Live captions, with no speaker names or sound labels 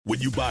When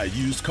you buy a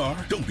used car,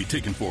 don't be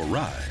taken for a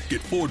ride.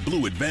 Get Ford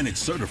Blue Advantage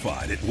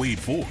certified at Wade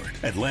Ford,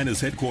 Atlanta's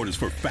headquarters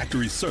for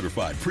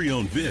factory-certified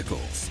pre-owned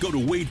vehicles. Go to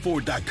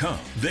WadeFord.com.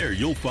 There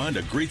you'll find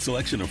a great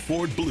selection of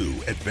Ford Blue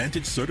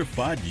Advantage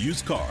certified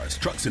used cars,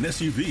 trucks, and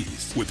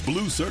SUVs. With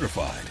Blue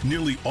certified,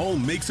 nearly all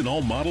makes and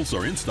all models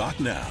are in stock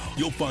now.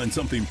 You'll find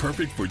something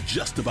perfect for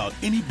just about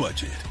any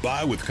budget.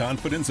 Buy with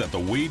confidence at the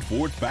Wade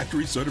Ford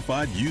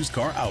factory-certified used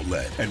car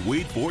outlet at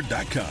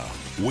WadeFord.com.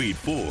 Wade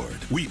Ford.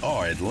 We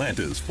are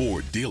Atlanta's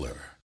Ford dealer.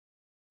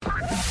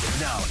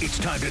 Now it's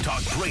time to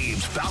talk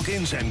Braves,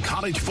 Falcons, and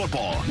college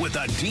football with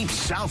a Deep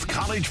South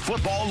college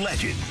football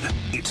legend.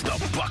 It's the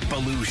Buck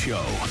Belue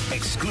Show,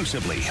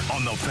 exclusively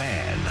on The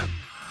Fan.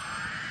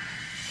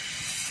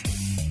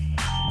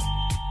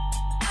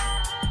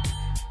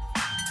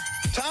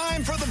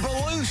 Time for the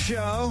Belue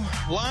Show,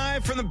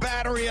 live from the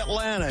Battery,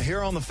 Atlanta,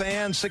 here on The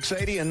Fan,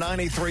 680 and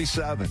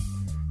 93.7.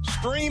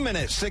 Streaming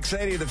at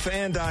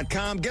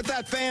 680thefan.com. Get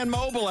that Fan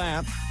mobile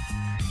app.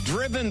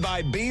 Driven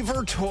by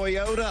Beaver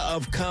Toyota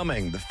of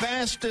Cumming, the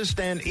fastest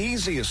and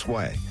easiest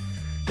way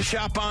to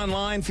shop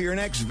online for your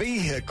next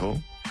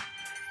vehicle.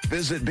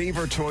 Visit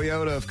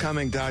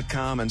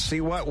beavertoyotaofcumming.com and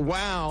see what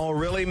wow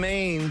really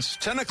means.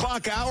 10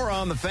 o'clock hour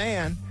on The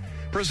Fan,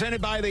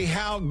 presented by the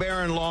Haug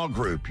Barron Law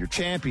Group, your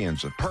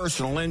champions of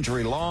personal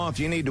injury law. If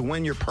you need to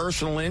win your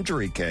personal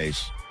injury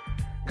case,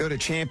 go to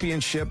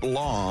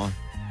championship.law.com.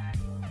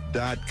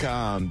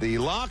 The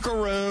locker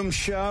room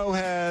show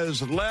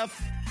has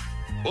left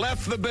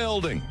the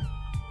building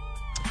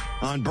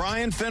on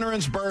Brian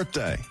Finneran's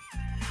birthday.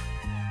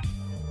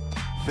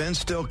 Finn's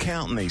still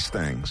counting these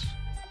things.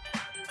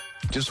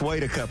 Just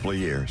wait a couple of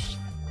years.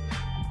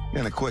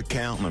 You're going to quit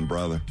counting them,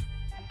 brother.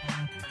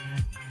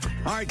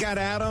 All right, got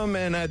Adam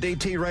and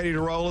DT ready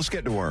to roll. Let's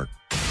get to work.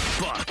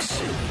 Bucks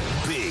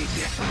Big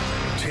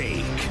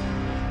Take.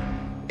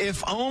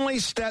 If only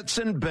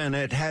Stetson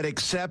Bennett had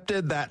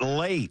accepted that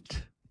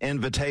late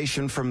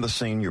invitation from the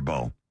Senior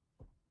Bowl,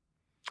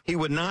 he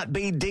would not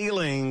be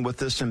dealing with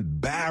this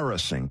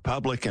embarrassing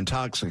public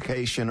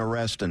intoxication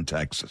arrest in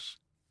Texas.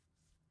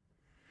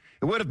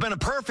 It would have been a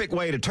perfect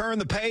way to turn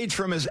the page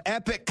from his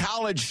epic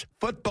college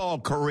football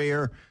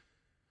career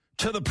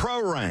to the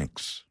pro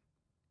ranks.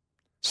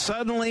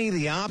 Suddenly,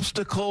 the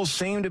obstacles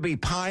seem to be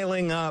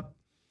piling up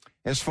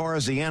as far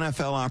as the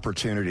NFL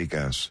opportunity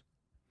goes.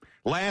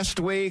 Last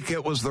week,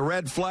 it was the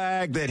red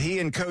flag that he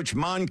and Coach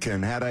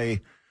Monken had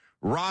a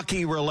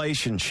rocky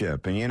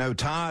relationship. And, you know,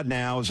 Todd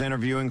now is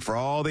interviewing for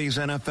all these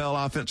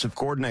NFL offensive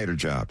coordinator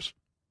jobs.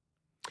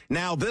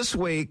 Now, this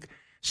week,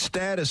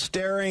 Stet is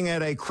staring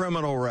at a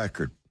criminal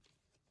record.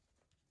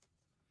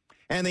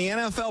 And the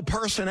NFL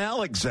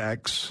personnel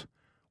execs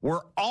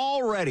were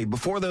already,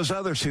 before those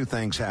other two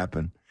things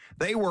happened,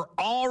 they were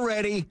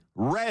already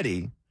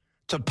ready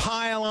to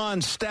pile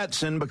on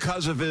Stetson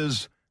because of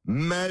his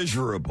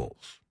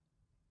measurables.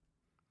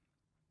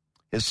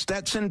 Is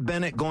Stetson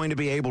Bennett going to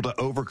be able to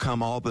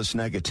overcome all this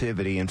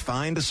negativity and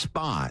find a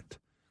spot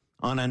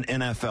on an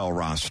NFL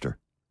roster?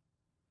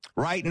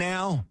 Right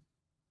now,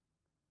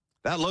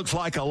 that looks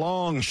like a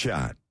long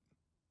shot.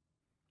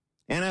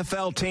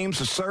 NFL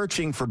teams are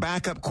searching for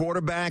backup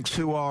quarterbacks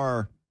who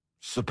are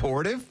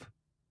supportive,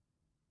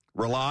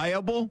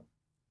 reliable,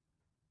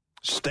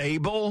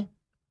 stable,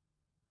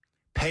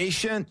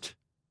 patient,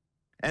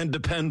 and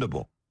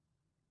dependable.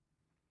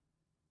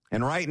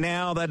 And right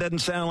now, that doesn't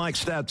sound like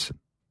Stetson.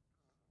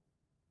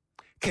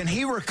 Can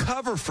he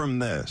recover from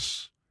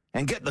this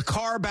and get the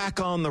car back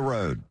on the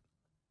road?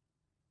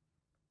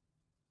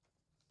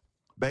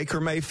 Baker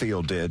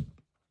Mayfield did,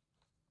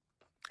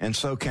 and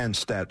so can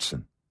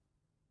Stetson.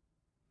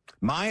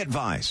 My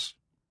advice,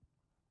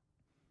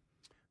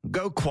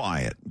 go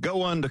quiet,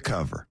 go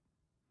undercover,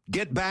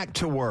 get back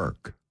to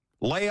work,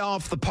 lay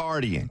off the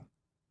partying,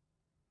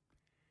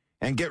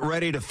 and get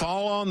ready to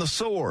fall on the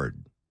sword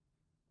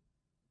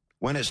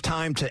when it's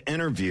time to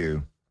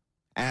interview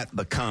at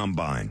the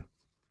Combine.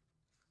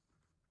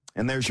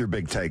 And there's your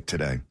big take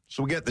today.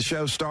 So we get the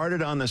show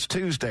started on this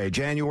Tuesday,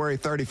 January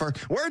 31st.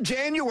 Where'd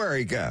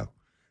January go?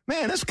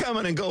 Man, it's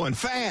coming and going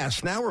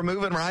fast. Now we're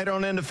moving right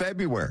on into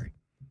February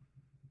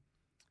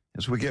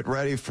as we get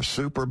ready for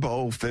Super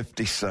Bowl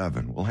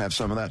 57. We'll have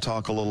some of that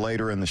talk a little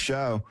later in the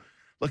show.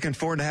 Looking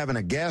forward to having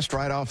a guest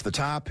right off the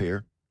top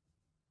here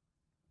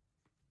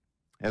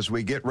as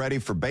we get ready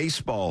for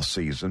baseball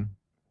season.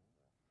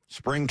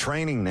 Spring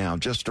training now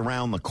just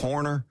around the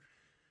corner.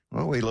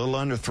 Well, we're a little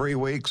under 3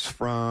 weeks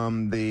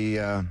from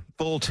the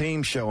full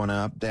team showing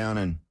up down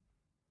in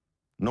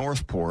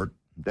Northport,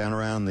 down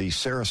around the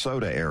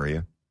Sarasota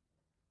area.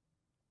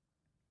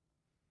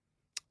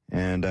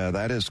 And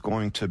that is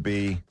going to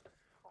be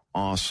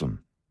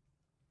awesome.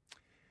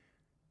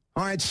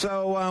 All right,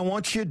 so I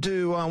want to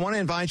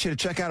invite you to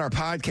check out our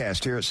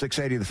podcast here at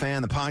 680 The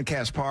Fan. The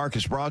Podcast Park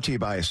is brought to you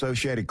by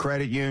Associated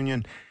Credit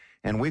Union,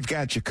 and we've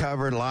got you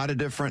covered. A lot of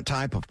different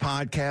type of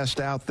podcasts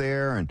out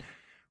there, and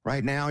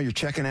right now, you're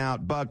checking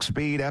out Bucks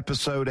Beat,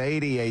 episode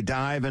 80, a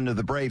dive into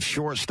the Braves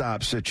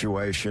shortstop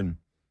situation.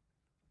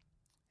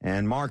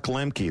 And Mark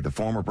Lemke, the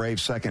former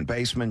Braves second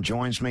baseman,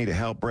 joins me to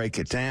help break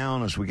it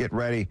down as we get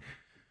ready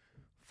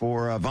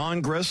for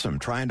Vaughn Grissom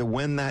trying to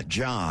win that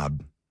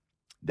job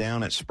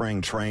down at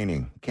spring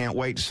training. Can't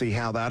wait to see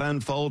how that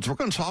unfolds. We're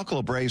going to talk a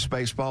little Braves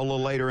baseball a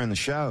little later in the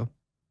show.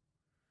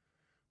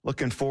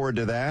 Looking forward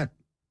to that.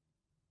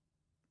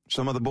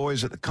 Some of the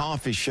boys at the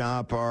coffee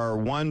shop are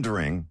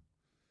wondering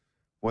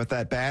what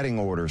that batting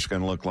order is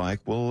going to look like.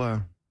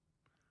 We'll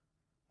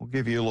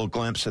give you a little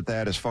glimpse at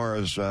that as far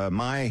as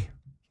my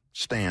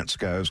stance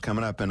goes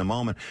coming up in a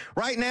moment.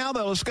 Right now,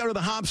 though, let's go to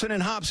the Hobson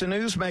and Hobson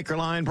Newsmaker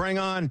line. Bring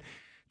on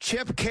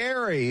Chip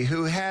Caray,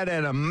 who had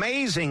an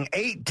amazing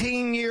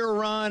 18-year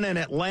run in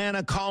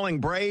Atlanta calling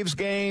Braves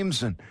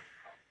games. And,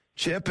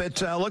 Chip,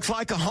 it looks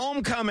like a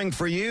homecoming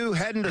for you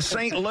heading to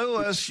St.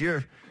 Louis.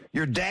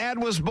 Your dad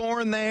was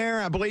born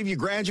there. I believe you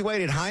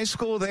graduated high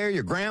school there.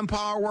 Your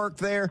grandpa worked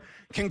there.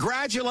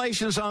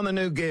 Congratulations on the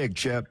new gig,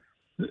 Chip.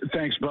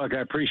 Thanks, Buck.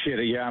 I appreciate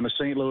it. Yeah, I'm a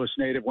St. Louis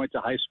native, went to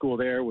high school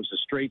there, was a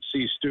straight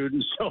C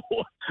student, so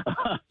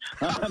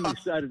I'm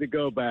excited to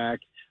go back.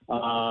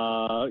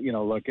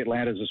 Look,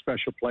 Atlanta's a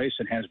special place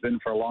and has been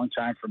for a long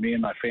time for me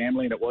and my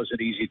family, and it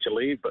wasn't easy to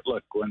leave. But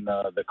look, when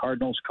the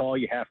Cardinals call,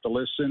 you have to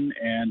listen,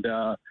 and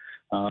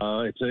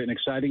it's an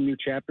exciting new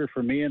chapter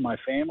for me and my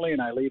family,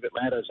 and I leave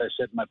Atlanta, as I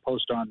said in my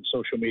post on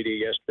social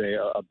media yesterday,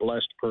 a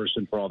blessed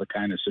person for all the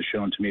kindness that's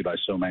shown to me by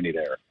so many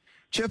there.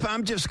 Chip,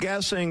 I'm just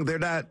guessing there are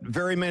not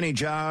very many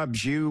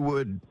jobs you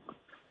would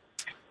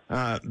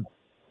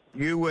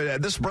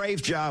this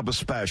Braves job was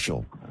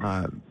special.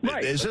 Right,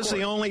 is this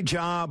the only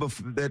job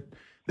that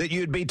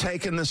you'd be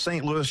taking the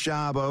St. Louis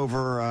job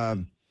over?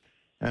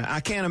 I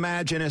can't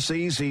imagine it's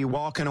easy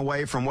walking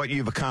away from what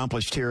you've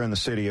accomplished here in the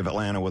city of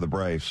Atlanta with the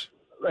Braves.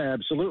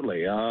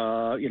 Absolutely.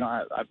 I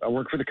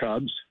work for the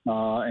Cubs,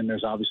 and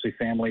there's obviously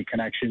family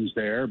connections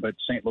there, but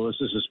St. Louis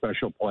is a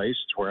special place.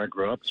 It's where I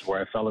grew up. It's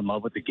where I fell in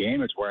love with the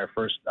game. It's where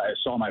I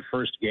saw my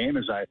first game.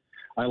 As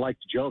I like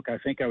to joke, I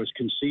think I was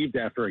conceived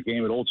after a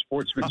game at Old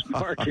Sportsman's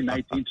Park in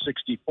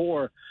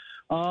 1964.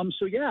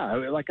 So, yeah,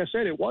 like I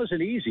said, it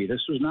wasn't easy.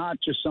 This was not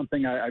just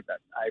something I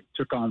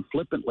took on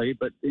flippantly,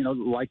 but,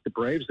 like the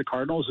Braves, the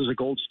Cardinals is a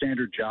gold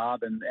standard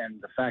job, and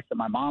the fact that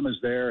my mom is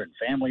there and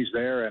family's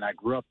there and I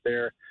grew up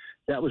there,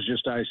 that was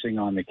just icing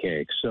on the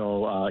cake.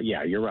 So,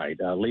 yeah, you're right.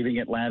 Leaving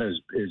Atlanta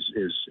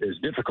is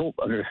difficult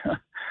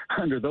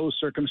under those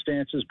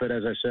circumstances. But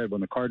as I said, when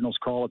the Cardinals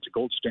call, it's a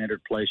gold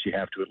standard place. You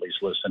have to at least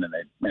listen,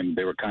 and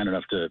they were kind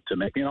enough to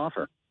make me an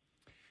offer.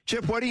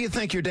 Chip, what do you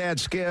think your dad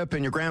Skip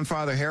and your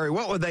grandfather Harry,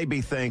 what would they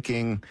be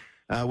thinking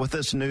with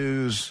this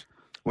news,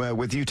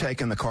 with you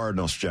taking the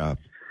Cardinals job?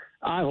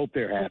 I hope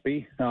they're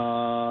happy.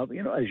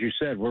 As you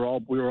said, we were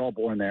all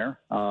born there.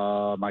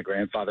 My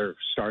grandfather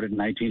started in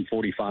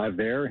 1945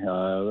 there.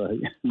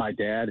 My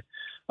dad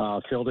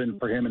filled in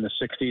for him in the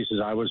 60s as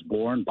I was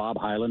born. Bob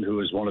Hyland, who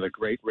is one of the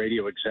great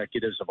radio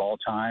executives of all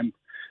time,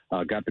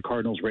 got the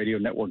Cardinals radio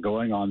network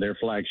going on their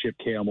flagship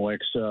KMOX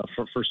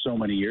for so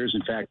many years.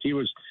 In fact, he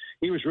was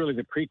really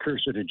the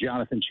precursor to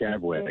Jonathan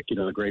Chadwick,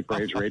 the great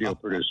Braves radio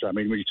producer. I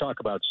mean, when you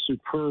talk about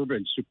superb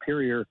and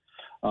superior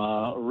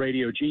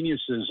radio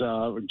geniuses,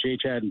 J.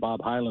 Chad and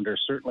Bob Hyland are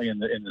certainly in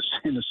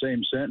the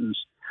same sentence.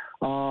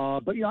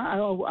 But I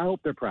hope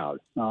they're proud.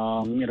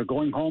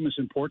 Going home is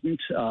important.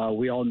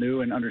 We all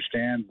knew and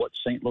understand what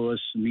St. Louis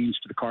means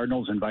to the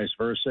Cardinals and vice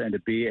versa, and to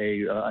be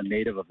a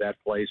native of that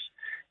place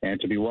and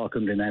to be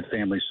welcomed in that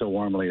family so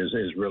warmly is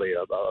really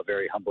a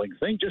very humbling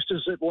thing, just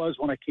as it was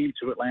when I came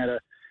to Atlanta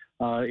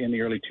in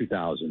the early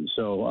 2000s.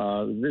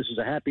 So this is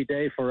a happy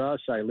day for us.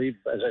 I leave,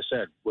 as I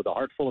said, with a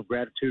heart full of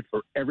gratitude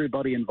for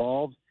everybody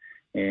involved.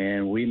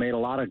 And we made a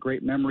lot of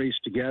great memories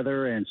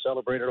together and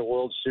celebrated a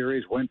World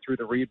Series, went through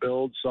the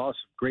rebuild, saw some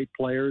great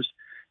players.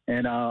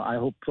 And I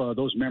hope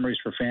those memories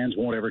for fans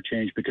won't ever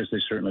change, because they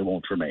certainly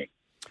won't for me.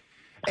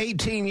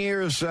 18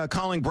 years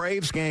calling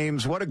Braves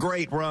games. What a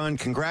great run.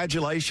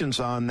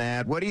 Congratulations on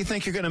that. What do you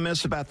think you're going to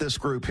miss about this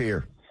group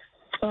here?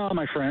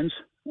 My friends.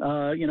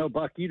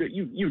 Buck,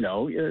 you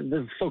know,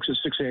 the folks at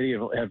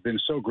 680 have been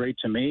so great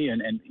to me,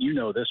 and you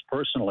know this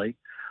personally.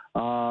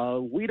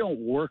 We don't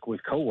work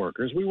with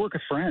coworkers. We work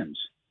with friends,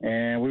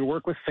 and we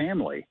work with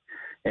family.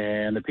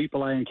 And the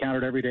people I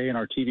encountered every day in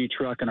our TV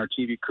truck and our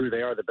TV crew,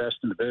 they are the best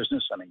in the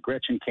business. I mean,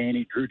 Gretchen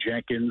Caney, Drew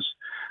Jenkins,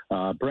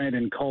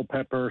 Brandon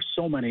Culpepper,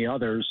 so many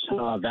others,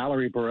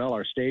 Valerie Burrell,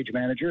 our stage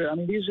manager. I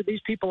mean,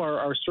 these people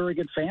are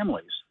surrogate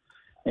families.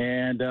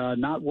 And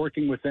not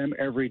working with them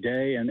every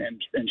day and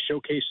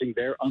showcasing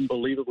their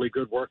unbelievably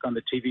good work on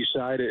the TV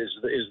side is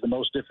the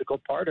most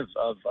difficult part of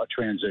a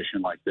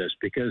transition like this,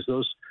 because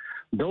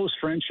those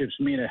friendships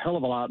mean a hell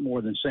of a lot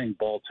more than saying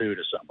ball two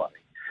to somebody.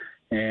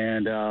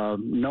 And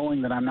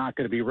knowing that I'm not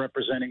going to be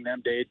representing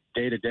them day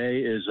to day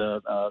is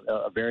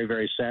a very,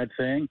 very sad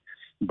thing.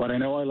 But I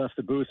know I left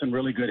the booth in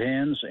really good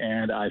hands,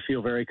 and I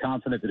feel very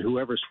confident that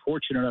whoever's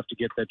fortunate enough to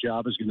get that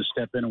job is going to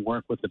step in and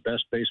work with the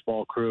best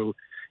baseball crew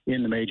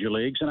in the major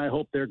leagues. And I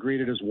hope they're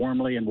greeted as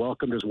warmly and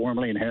welcomed as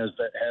warmly and has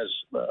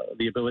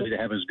the ability to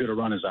have as good a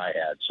run as I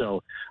had.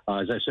 So,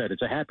 as I said,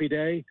 it's a happy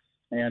day.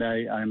 and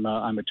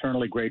I'm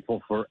eternally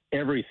grateful for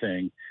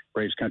everything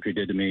Braves country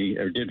did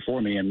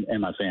for me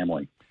and my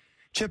family.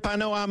 Chip, I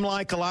know I'm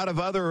like a lot of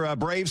other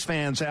Braves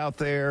fans out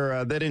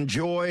there that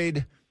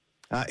enjoyed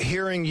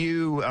hearing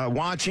you,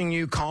 watching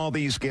you call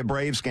these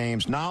Braves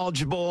games.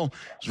 Knowledgeable.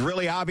 It's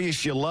really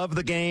obvious you love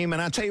the game.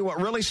 And I tell you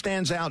what really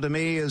stands out to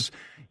me is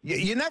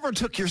you never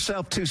took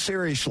yourself too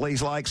seriously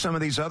like some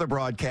of these other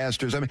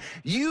broadcasters. I mean,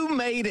 you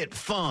made it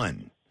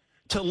fun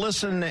to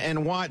listen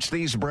and watch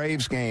these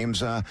Braves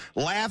games.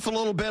 Laugh a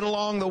little bit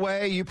along the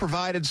way. You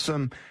provided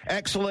some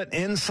excellent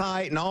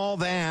insight and all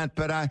that,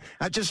 but I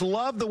just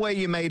love the way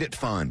you made it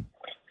fun.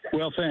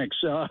 Well, thanks.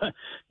 I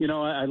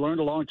learned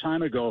a long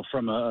time ago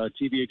from a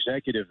TV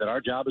executive that our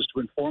job is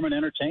to inform and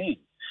entertain.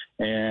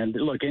 And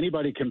look,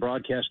 anybody can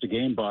broadcast a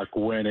game, Buck,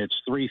 when it's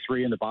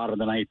 3-3 in the bottom of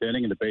the ninth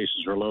inning and the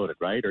bases are loaded,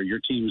 right? Or your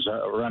team's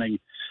running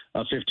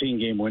a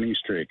 15-game winning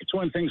streak. It's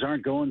when things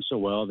aren't going so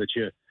well that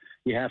you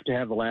have to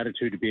have the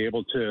latitude to be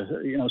able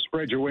to,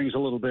 spread your wings a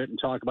little bit and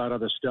talk about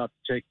other stuff,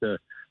 take the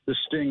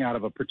sting out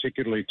of a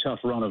particularly tough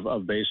run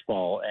of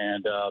baseball.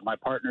 And my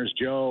partners,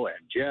 Joe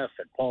and Jeff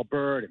and Paul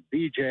Bird and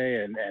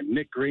BJ and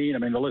Nick Green, I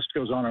mean, the list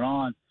goes on and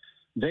on.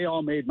 They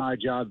all made my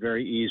job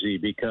very easy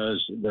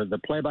because the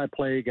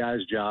play-by-play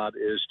guy's job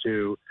is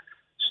to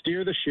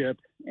steer the ship,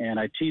 and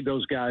I teed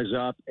those guys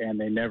up, and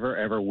they never,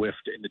 ever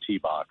whiffed in the tee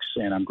box.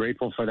 And I'm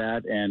grateful for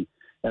that. And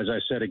as I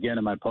said again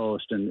in my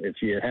post, and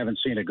if you haven't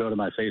seen it, go to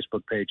my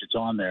Facebook page. It's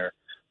on there.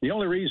 The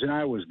only reason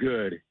I was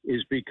good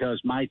is because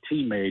my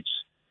teammates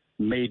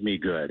made me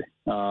good.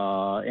 I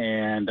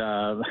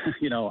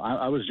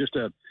was just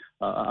a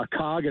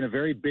cog in a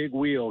very big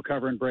wheel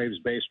covering Braves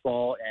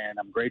baseball, and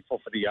I'm grateful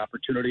for the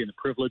opportunity and the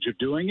privilege of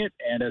doing it.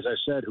 And as I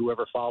said,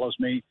 whoever follows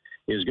me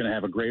is going to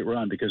have a great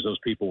run because those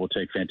people will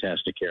take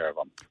fantastic care of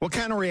them. What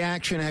kind of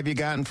reaction have you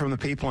gotten from the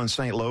people in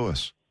St.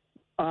 Louis?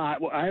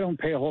 I don't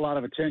pay a whole lot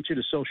of attention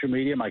to social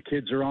media. My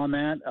kids are on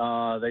that.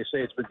 They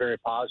say it's been very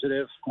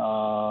positive.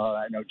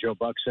 I know Joe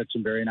Buck said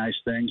some very nice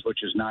things,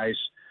 which is nice.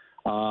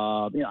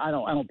 I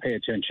don't pay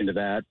attention to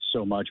that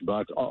so much,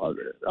 Buck,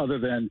 other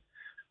than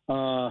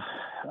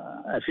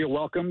I feel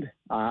welcomed.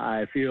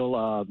 I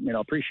feel,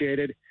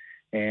 appreciated.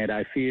 And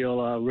I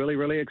feel really,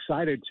 really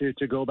excited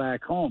to go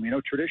back home.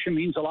 Tradition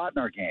means a lot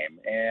in our game.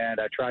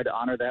 And I tried to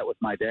honor that with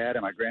my dad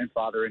and my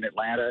grandfather in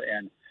Atlanta,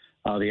 and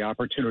the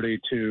opportunity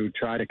to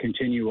try to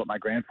continue what my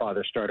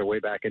grandfather started way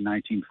back in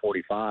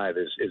 1945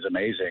 is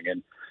amazing.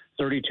 And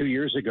 32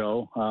 years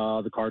ago,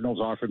 the Cardinals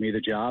offered me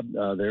the job.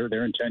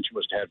 Their intention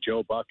was to have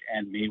Joe Buck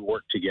and me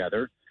work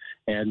together.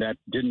 And that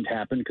didn't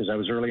happen because I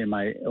was early in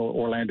my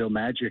Orlando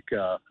Magic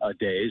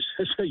days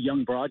as a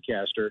young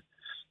broadcaster.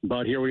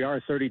 But here we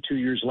are 32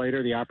 years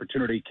later. The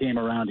opportunity came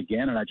around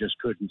again, and I just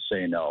couldn't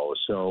say no.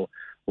 So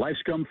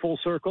life's come full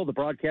circle. The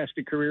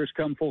broadcasting career's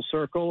come full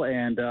circle.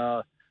 And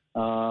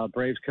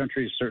Braves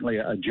country is certainly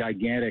a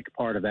gigantic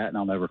part of that, and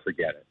I'll never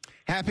forget it.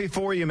 Happy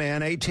for you,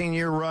 man.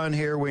 18-year run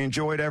here. We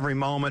enjoyed every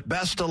moment.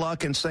 Best of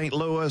luck in St.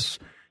 Louis.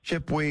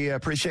 Chip, we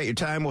appreciate your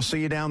time. We'll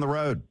see you down the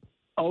road.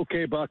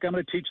 Okay, Buck. I'm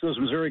going to teach those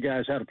Missouri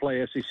guys how to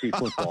play SEC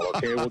football,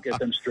 okay? We'll get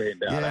them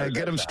straightened out. Yeah,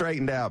 get them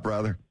straightened out,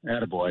 brother.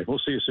 Attaboy. We'll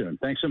see you soon.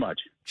 Thanks so much.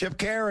 Chip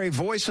Caray,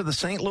 voice of the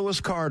St.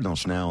 Louis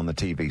Cardinals now on the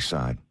TV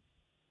side.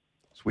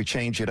 So we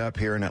change it up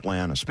here in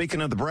Atlanta.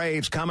 Speaking of the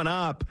Braves, coming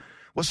up,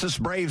 what's this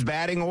Braves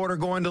batting order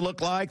going to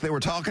look like? They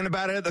were talking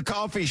about it at the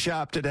coffee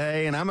shop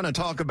today, and I'm going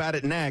to talk about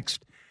it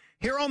next.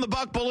 Here on the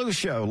Buck Belue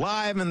Show,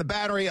 live in the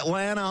Battery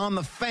Atlanta on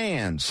the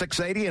Fan,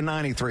 680 and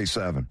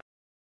 93.7.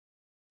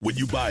 When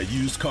you buy a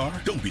used car,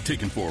 don't be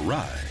taken for a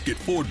ride. Get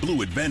Ford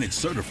Blue Advantage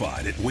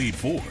certified at Wade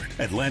Ford,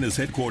 Atlanta's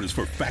headquarters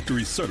for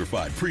factory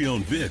certified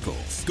pre-owned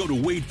vehicles. Go to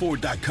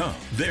wadeford.com.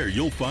 There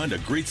you'll find a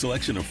great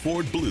selection of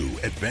Ford Blue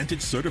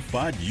Advantage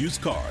certified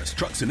used cars,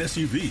 trucks, and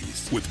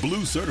SUVs. With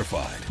Blue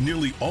certified,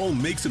 nearly all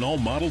makes and all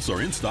models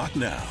are in stock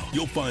now.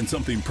 You'll find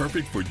something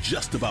perfect for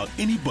just about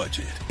any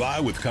budget. Buy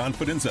with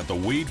confidence at the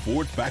Wade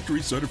Ford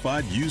factory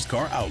certified used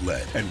car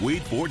outlet at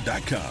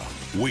wadeford.com.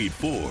 Wade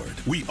Ford.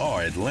 We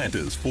are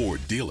Atlanta's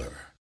Ford dealer.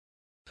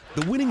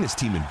 The winningest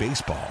team in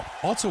baseball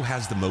also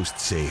has the most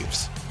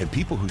saves, and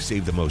people who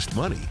save the most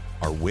money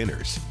are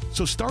winners.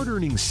 So start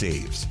earning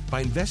saves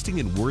by investing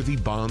in Worthy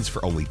bonds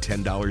for only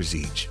 $10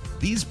 each.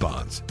 These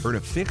bonds earn a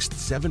fixed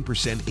 7%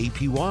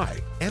 APY,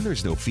 and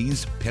there's no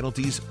fees,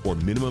 penalties, or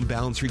minimum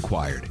balance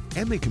required,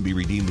 and they can be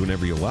redeemed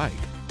whenever you like.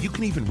 You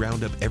can even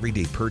round up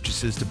everyday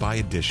purchases to buy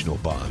additional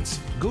bonds.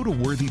 Go to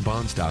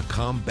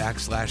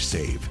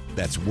worthybonds.com/save.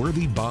 That's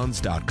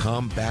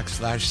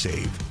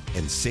worthybonds.com/save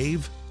and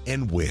save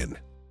and win.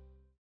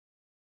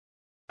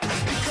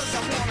 Because I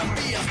wanna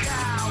be a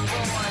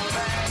cowboy,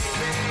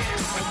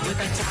 baby,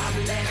 with a top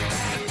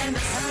left and the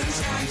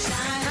sunshine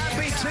shine.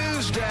 Happy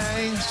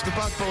Tuesday. It's the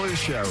Buck Belue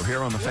Show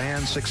here on the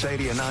Fan,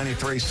 680 and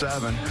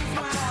 93.7.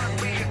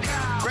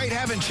 Great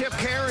having Chip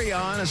Caray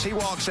on as he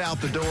walks out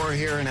the door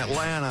here in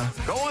Atlanta,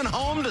 going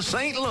home to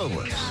St.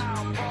 Louis.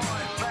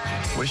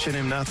 Wishing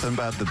him nothing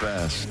but the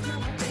best.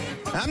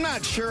 I'm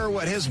not sure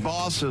what his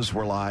bosses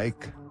were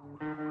like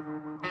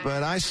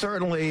But I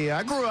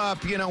grew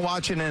up,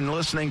 watching and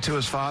listening to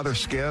his father,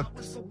 Skip,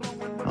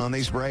 on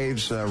these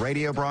Braves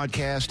radio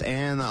broadcast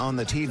and on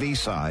the TV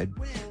side,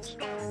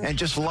 and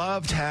just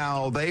loved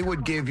how they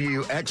would give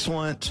you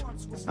excellent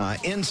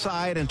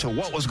insight into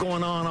what was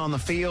going on the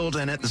field,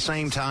 and at the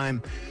same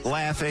time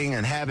laughing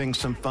and having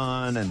some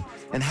fun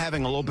and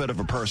having a little bit of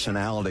a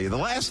personality. The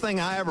last thing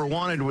I ever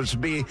wanted was to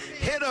be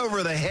hit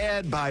over the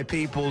head by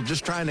people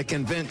just trying to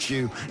convince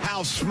you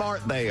how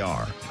smart they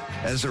are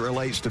as it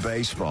relates to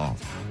baseball.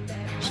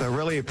 So I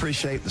really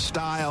appreciate the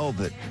style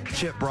that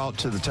Chip brought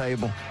to the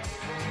table.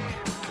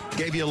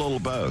 Gave you a little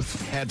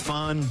both. Had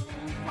fun.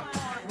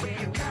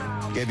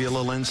 Gave you a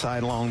little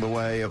insight along the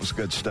way. It was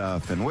good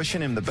stuff. And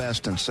wishing him the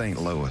best in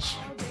St. Louis.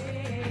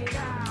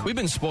 We've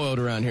been spoiled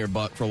around here,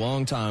 Buck, for a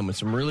long time with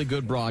some really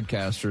good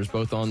broadcasters,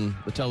 both on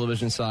the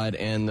television side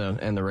and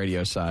the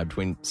radio side,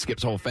 between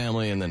Skip's whole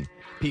family and then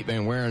Pete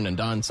Van Wieren and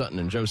Don Sutton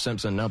and Joe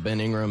Simpson, now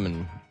Ben Ingram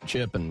and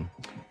Chip, and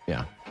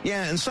yeah.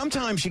 Yeah, and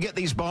sometimes you get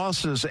these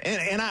bosses,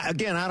 and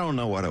I don't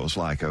know what it was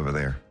like over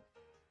there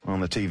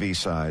on the TV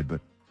side,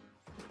 but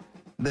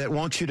that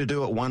want you to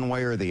do it one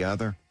way or the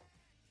other.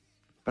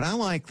 But I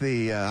like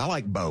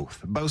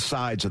both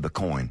sides of the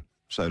coin,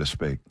 so to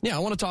speak. Yeah, I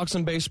want to talk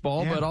some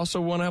baseball, but also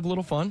want to have a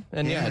little fun.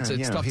 And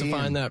it's tough to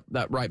find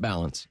that right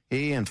balance.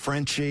 He and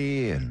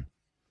Frenchie and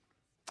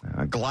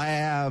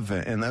Glav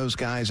and those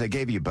guys, they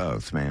gave you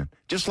both, man.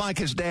 Just like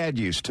his dad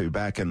used to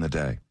back in the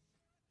day.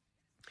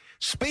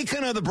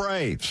 Speaking of the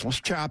Braves,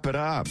 let's chop it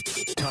up.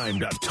 Time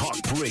to talk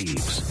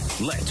Braves.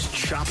 Let's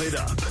chop it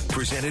up.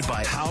 Presented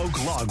by Haug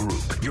Law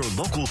Group, your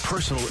local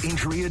personal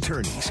injury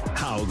attorneys.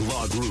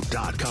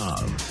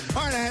 HaugLawGroup.com.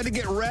 All right, I had to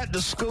get Rhett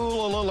to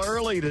school a little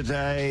early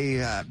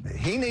today.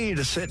 He needed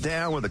to sit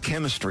down with a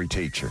chemistry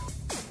teacher.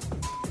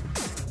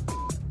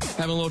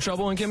 Having a little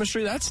trouble in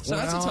chemistry? That's a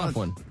tough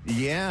one.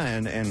 Yeah,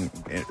 and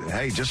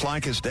hey, just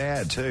like his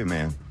dad, too,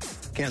 man.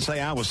 Can't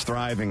say I was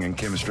thriving in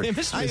chemistry. I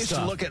used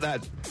to look at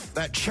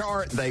that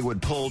chart they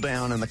would pull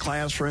down in the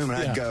classroom, and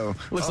I'd go,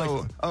 looks like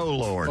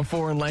Lord. A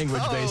foreign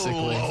language,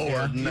 basically. Oh,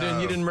 Lord,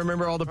 no. You didn't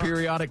remember all the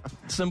periodic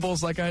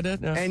symbols like I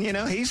did? No. And,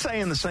 he's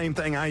saying the same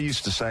thing I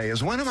used to say,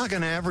 is when am I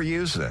going to ever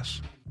use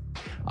this?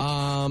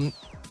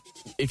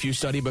 If you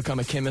become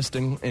a chemist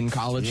in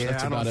college,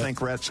 that's about it. I don't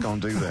think Rhett's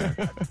going to do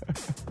that.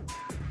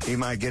 He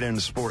might get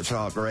into Sports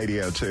Talk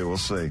Radio, too. We'll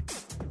see.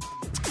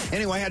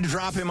 Anyway, I had to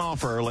drop him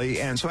off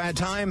early, and so I had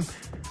time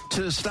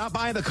to stop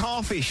by the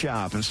coffee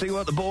shop and see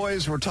what the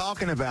boys were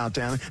talking about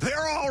down there.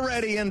 They're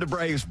already into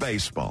Braves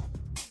baseball.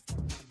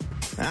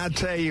 I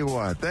tell you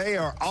what, they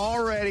are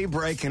already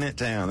breaking it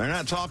down. They're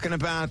not talking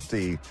about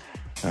the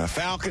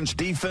Falcons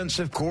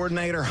defensive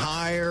coordinator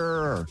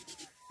hire.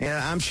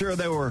 I'm sure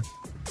they were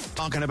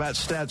talking about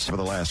stats for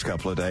the last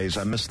couple of days.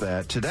 I missed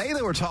that. Today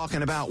they were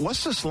talking about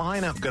what's this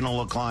lineup going to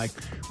look like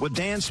with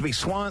Dansby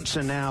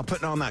Swanson now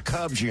putting on that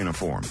Cubs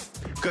uniform.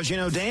 Because,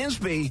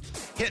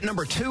 Dansby hit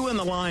number 2 in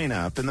the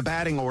lineup in the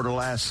batting order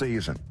last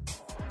season.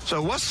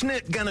 So what's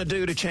Snit going to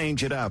do to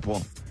change it up?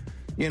 Well,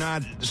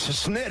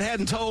 Snit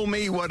hadn't told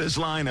me what his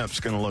lineup's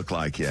going to look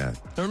like yet.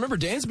 I remember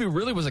Dansby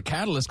really was a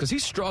catalyst because he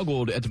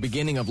struggled at the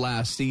beginning of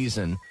last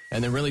season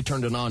and then really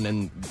turned it on.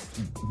 And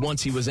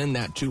once he was in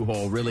that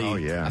 2-hole,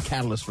 really a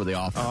catalyst for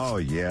the offense. Oh,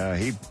 yeah.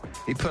 He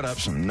put up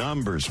some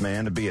numbers,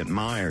 man, to be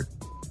admired.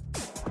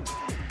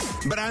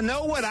 But I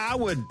know what I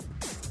would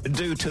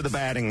do to the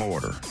batting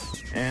order.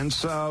 And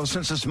so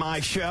since it's my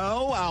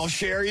show, I'll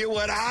share you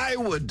what I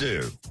would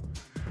do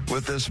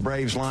with this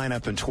Braves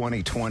lineup in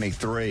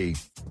 2023.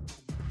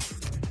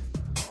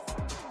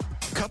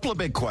 Couple of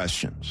big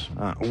questions.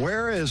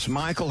 Where is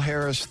Michael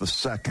Harris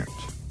II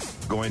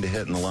going to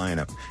hit in the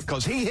lineup?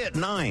 Because he hit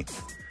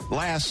 9th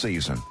last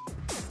season.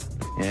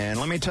 And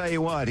let me tell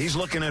you what, he's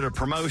looking at a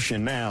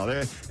promotion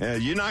now.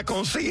 You're not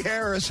going to see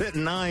Harris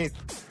hitting 9th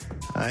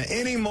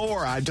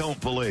anymore, I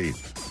don't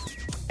believe.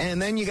 And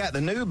then you got the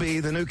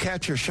newbie, the new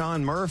catcher,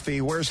 Sean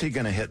Murphy. Where's he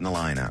going to hit in the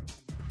lineup?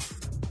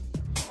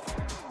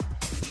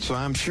 So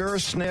I'm sure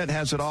Snit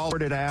has it all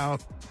sorted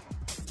out.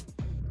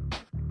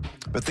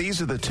 But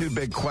these are the two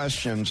big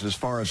questions as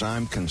far as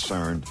I'm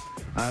concerned.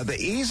 The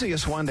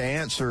easiest one to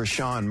answer is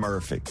Sean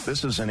Murphy.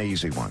 This is an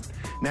easy one.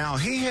 Now,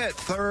 he hit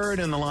 3rd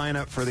in the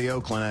lineup for the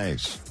Oakland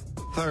A's.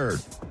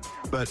 3rd.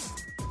 But,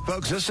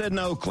 folks, this isn't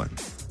Oakland.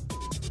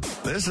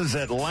 This is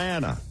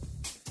Atlanta.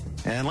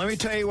 And let me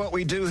tell you what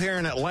we do here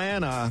in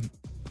Atlanta.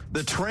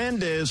 The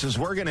trend is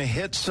we're going to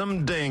hit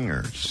some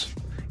dingers.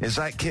 Is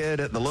that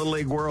kid at the Little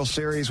League World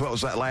Series, what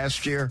was that,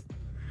 last year?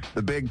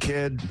 The big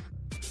kid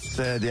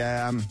said,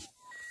 I'm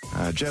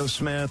Joe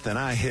Smith, and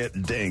I hit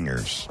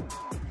dingers.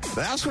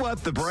 That's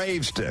what the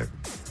Braves do.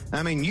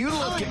 I mean, you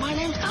look Hi, my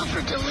name's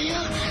Alfred D'Elia.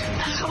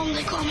 At home,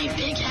 they call me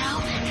Big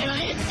Al, and I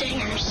hit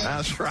dingers.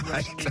 That's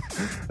right.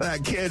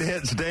 That kid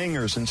hits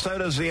dingers, and so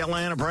does the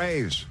Atlanta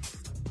Braves.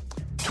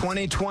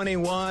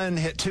 2021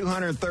 hit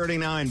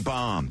 239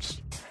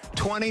 bombs.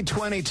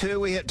 2022,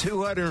 we hit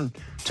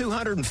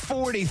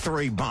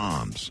 243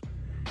 bombs.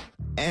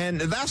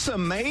 And that's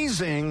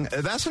amazing.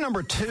 That's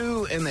number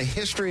 2 in the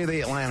history of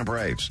the Atlanta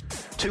Braves.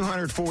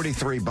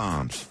 243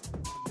 bombs.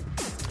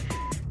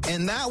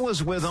 And that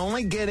was with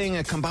only getting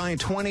a combined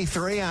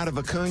 23 out of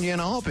Acuna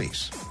and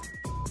Albies.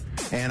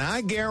 And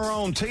I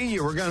guarantee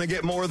you we're going to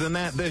get more than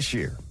that this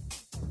year.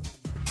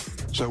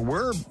 So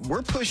we're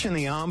pushing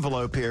the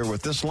envelope here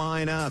with this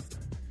lineup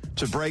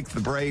to break the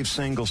Braves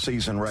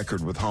single-season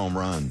record with home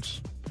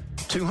runs.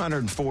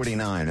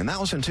 249, and that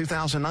was in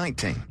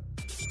 2019.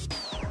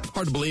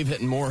 Hard to believe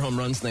hitting more home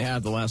runs than they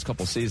have the last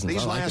couple seasons.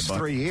 These last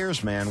 3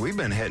 years, man, we've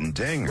been hitting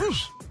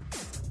dingers.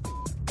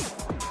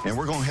 And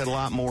we're going to hit a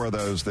lot more of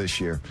those this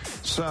year.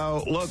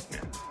 So, look,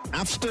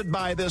 I've stood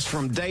by this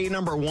from day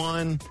number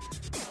one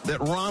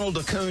that Ronald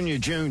Acuna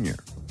Jr.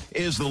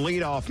 is the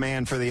leadoff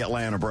man for the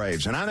Atlanta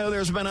Braves. And I know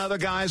there's been other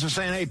guys who are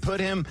saying, hey,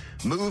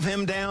 move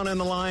him down in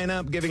the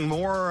lineup, giving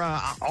more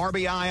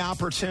RBI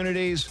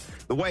opportunities,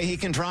 the way he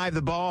can drive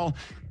the ball.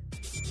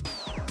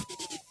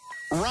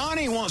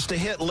 Ronnie wants to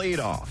hit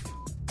leadoff.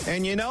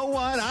 And you know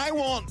what? I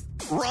want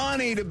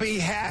Ronnie to be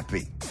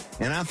happy.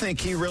 And I think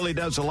he really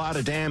does a lot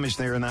of damage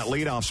there in that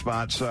leadoff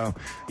spot. So,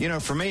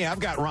 for me, I've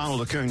got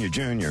Ronald Acuna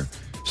Jr.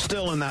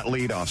 still in that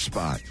leadoff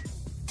spot.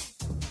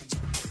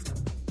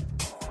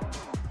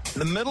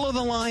 The middle of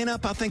the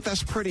lineup, I think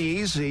that's pretty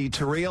easy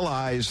to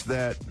realize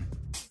that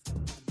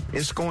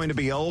it's going to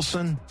be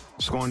Olsen.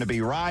 It's going to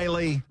be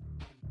Riley.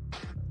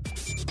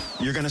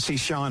 You're going to see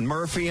Sean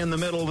Murphy in the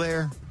middle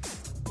there.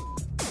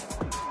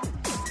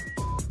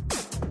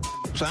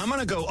 So I'm going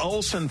to go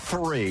Olsen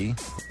 3,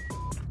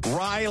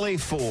 Riley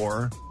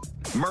 4,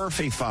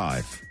 Murphy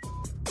 5.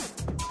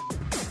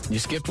 You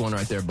skipped one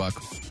right there, Buck.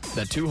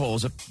 That 2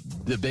 holes,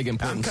 the big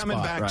important spot. I'm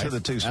coming back right? to the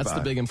 2 spot. That's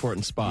the big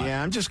important spot.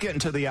 Yeah, I'm just getting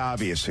to the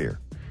obvious here.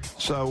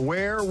 So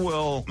where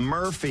will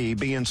Murphy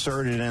be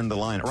inserted in the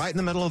lineup? Right in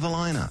the middle of the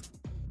lineup.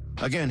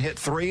 Again, hit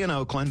 3 in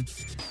Oakland.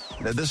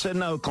 This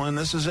isn't Oakland.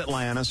 This is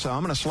Atlanta. So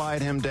I'm going to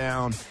slide him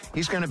down.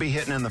 He's going to be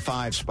hitting in the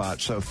 5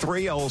 spot. So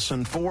 3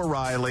 Olsen, 4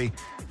 Riley,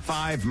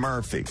 5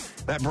 Murphy.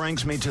 That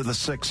brings me to the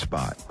 6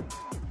 spot.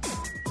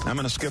 I'm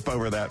going to skip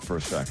over that for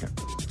a second.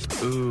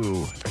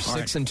 Ooh,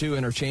 6 and 2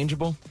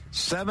 interchangeable?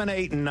 7,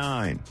 8, and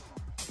 9.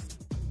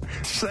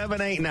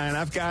 7, 8, 9.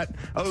 I've got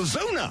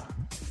Ozuna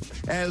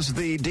as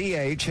the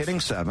DH hitting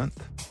 7th.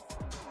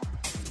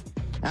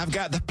 I've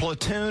got the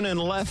platoon in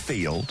left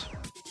field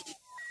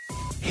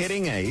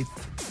hitting 8th.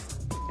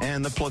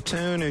 And the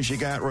platoon is you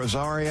got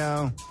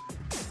Rosario.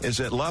 Is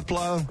it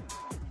Luplow?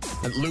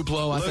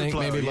 Luplow, I think.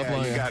 Maybe yeah,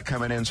 Luplow. You got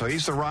coming in. So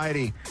he's the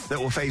righty that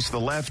will face the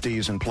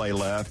lefties and play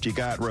left. You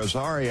got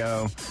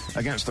Rosario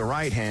against the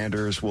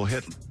right-handers will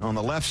hit on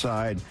the left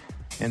side.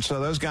 And so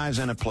those guys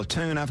in a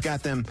platoon, I've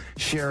got them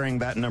sharing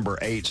that number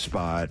 8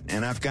 spot.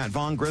 And I've got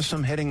Vaughn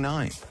Grissom hitting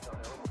 9th.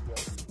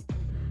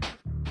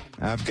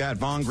 I've got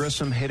Vaughn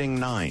Grissom hitting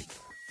 9th.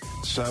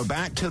 So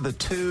back to the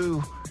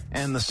 2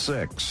 and the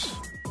 6.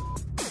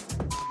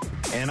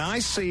 And I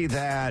see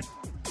that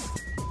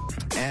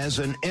as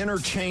an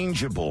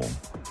interchangeable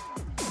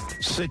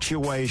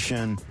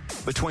situation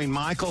between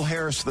Michael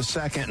Harris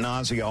II and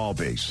Ozzie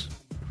Albies.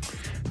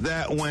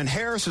 That when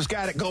Harris has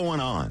got it going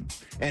on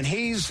and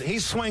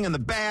he's swinging the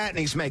bat and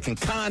he's making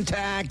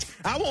contact,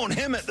 I want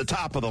him at the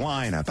top of the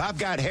lineup. I've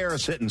got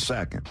Harris hitting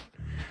 2nd.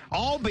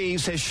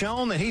 Albies has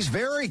shown that he's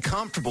very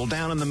comfortable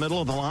down in the middle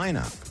of the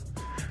lineup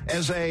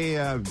as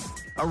a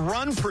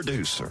run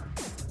producer.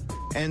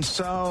 And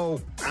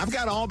so I've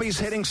got Albies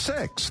hitting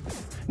 6th.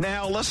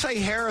 Now, let's say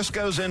Harris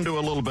goes into a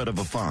little bit of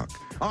a funk.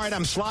 All right,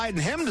 I'm sliding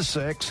him to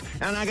 6,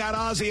 and I got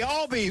Ozzie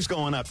Albies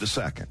going up to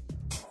 2nd.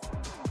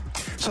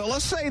 So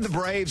let's say the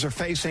Braves are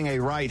facing a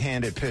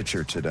right-handed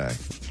pitcher today,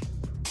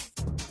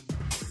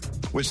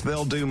 which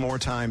they'll do more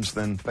times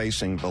than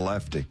facing the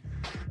lefty.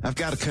 I've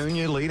got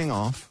Acuna leading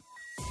off.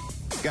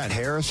 Got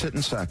Harris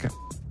hitting 2nd.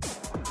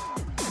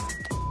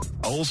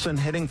 Olsen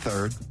hitting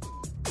 3rd.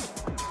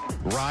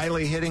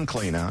 Riley hitting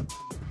cleanup.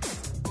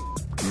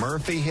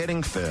 Murphy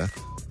hitting 5th.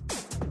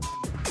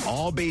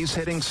 Albies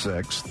hitting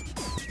 6th.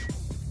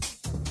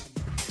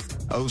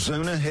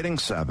 Ozuna hitting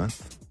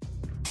 7th.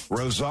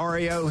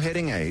 Rosario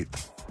hitting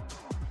 8th.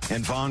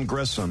 And Vaughn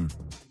Grissom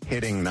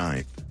hitting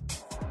 9th.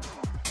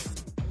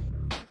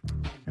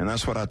 And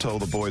that's what I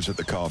told the boys at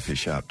the coffee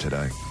shop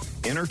today.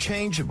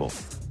 Interchangeable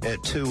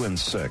at 2 and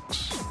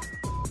 6.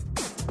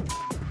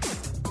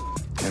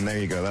 And there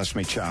you go. That's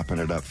me chopping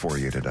it up for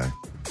you today.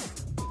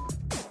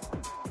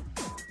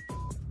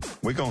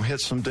 We're going to hit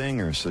some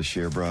dingers this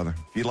year, brother.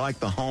 If you like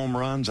the home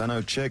runs, I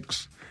know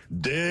chicks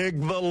dig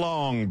the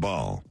long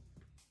ball.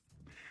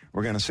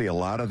 We're going to see a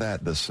lot of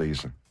that this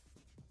season.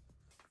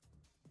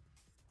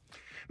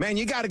 Man,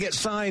 you got to get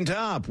signed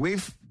up.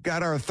 We've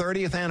got our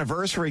 30th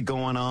anniversary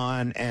going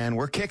on, and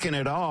we're kicking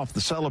it off,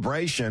 the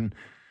celebration,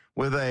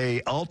 with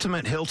a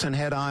ultimate Hilton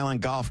Head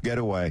Island golf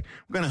getaway.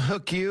 We're going to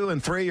hook you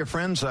and 3 of your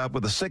friends up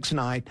with a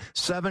 6-night,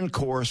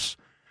 7-course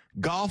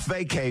golf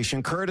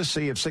vacation,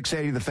 courtesy of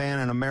 680 The Fan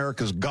and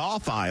America's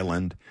Golf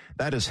Island.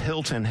 That is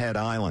Hilton Head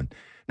Island.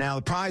 Now,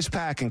 the prize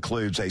pack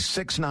includes a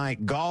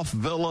 6-night golf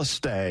villa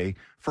stay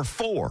for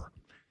 4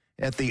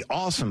 at the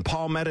awesome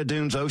Palmetto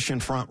Dunes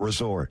Oceanfront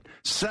Resort.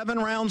 7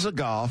 rounds of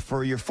golf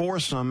for your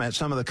foursome at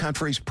some of the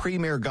country's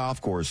premier golf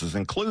courses,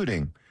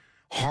 including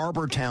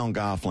Harbor Town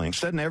Golf Links.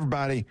 Doesn't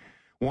everybody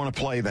want to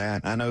play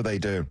that? I know they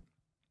do.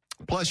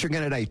 Plus, you're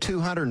going to get a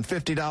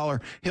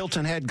 $250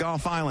 Hilton Head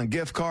Golf Island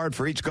gift card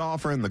for each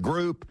golfer in the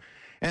group.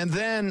 And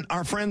then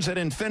our friends at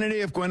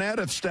Infinity of Gwinnett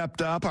have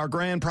stepped up. Our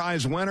grand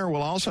prize winner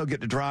will also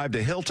get to drive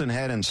to Hilton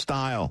Head in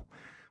style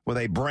with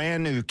a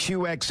brand new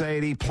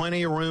QX80,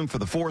 plenty of room for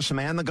the foursome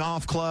and the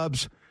golf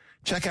clubs.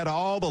 Check out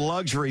all the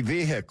luxury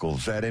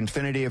vehicles at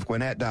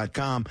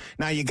infinityofgwinnett.com.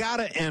 Now, you got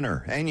to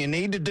enter, and you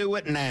need to do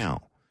it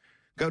now.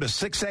 Go to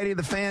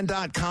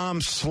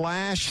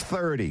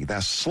 680thefan.com/30.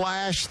 That's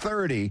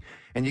 /30,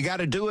 and you got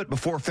to do it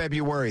before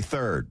February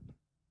 3rd.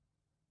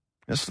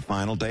 It's the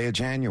final day of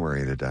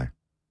January today.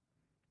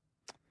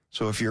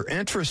 So if you're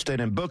interested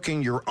in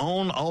booking your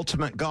own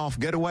ultimate golf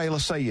getaway,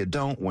 let's say you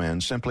don't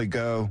win, simply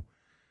go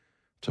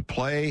to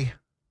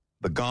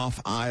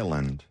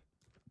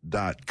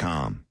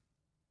playthegolfisland.com.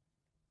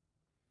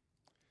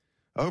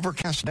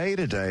 Overcast day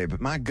today, but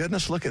my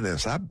goodness, look at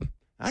this.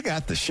 I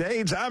got the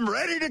shades. I'm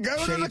ready to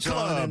go to the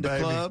club,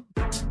 baby.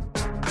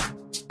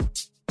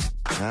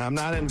 I'm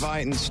not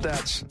inviting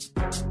Stetson.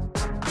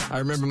 I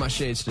remember my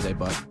shades today,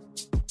 Buck.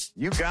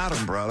 You got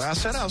them, brother. I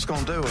said I was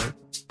going to do it.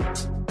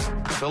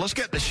 So let's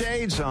get the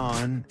shades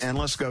on, and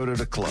let's go to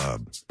the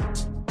club.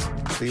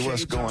 See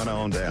what's going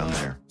on down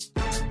there.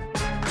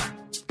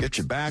 Get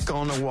your back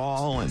on the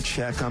wall and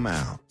check them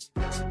out.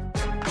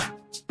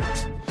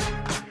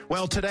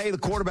 Well, today the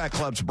quarterback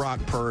club's Brock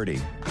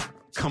Purdy.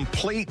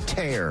 Complete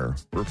tear,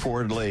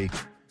 reportedly,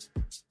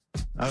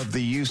 of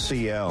the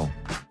UCL.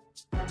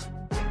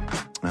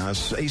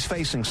 He's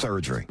facing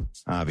surgery,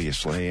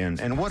 obviously,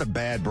 and what a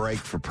bad break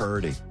for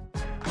Purdy.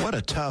 What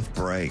a tough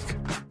break.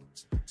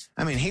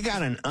 I mean, he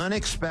got an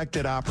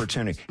unexpected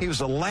opportunity. He was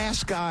the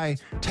last guy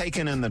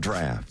taken in the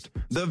draft,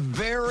 the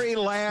very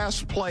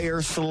last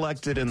player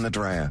selected in the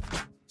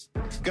draft.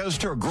 Goes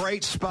to a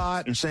great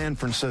spot in San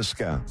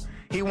Francisco.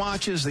 He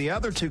watches the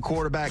other two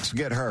quarterbacks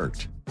get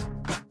hurt.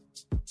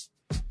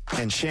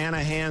 And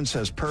Shanahan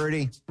says,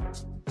 Purdy,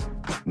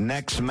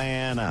 next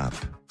man up.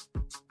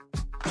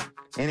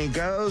 And he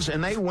goes,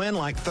 and they win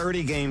like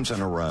 30 games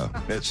in a row,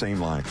 it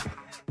seemed like.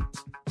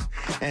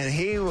 And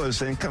he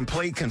was in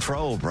complete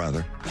control,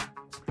 brother.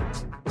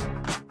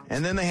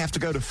 And then they have to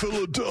go to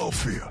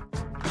Philadelphia.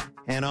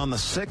 And on the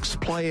sixth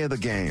play of the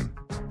game,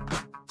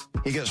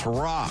 he gets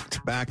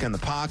rocked back in the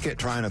pocket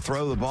trying to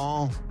throw the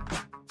ball.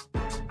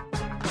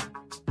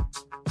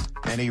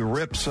 And he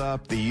rips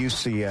up the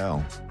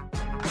UCL.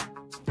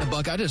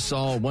 Buck, I just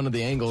saw one of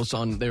the angles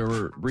they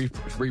were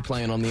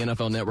replaying on the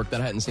NFL Network that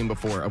I hadn't seen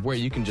before, of where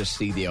you can just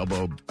see the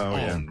elbow. Oh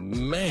yeah.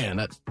 Man,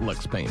 that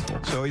looks painful.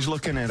 So he's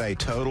looking at a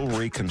total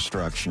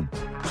reconstruction.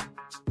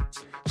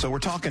 So we're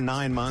talking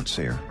 9 months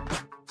here.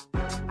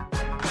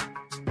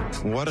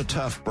 What a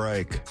tough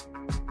break.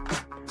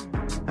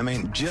 I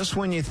mean, just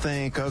when you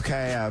think,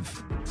 okay,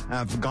 I've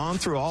gone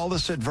through all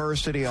this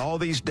adversity, all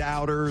these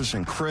doubters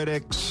and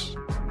critics,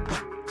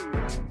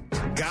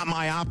 got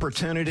my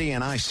opportunity,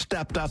 and I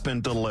stepped up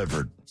and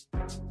delivered.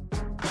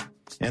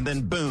 And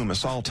then, boom,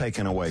 it's all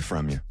taken away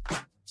from you.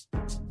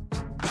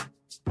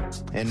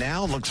 And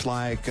now it looks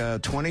like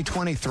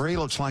 2023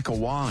 looks like a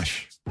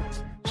wash.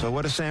 So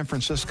what does San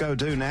Francisco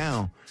do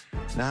now?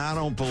 Now, I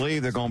don't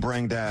believe they're going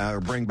to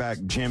bring back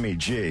Jimmy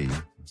G.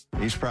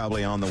 He's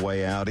probably on the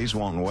way out. He's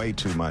wanting way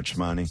too much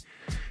money.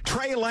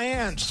 Trey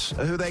Lance,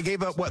 who they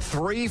gave up,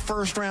 3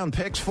 first-round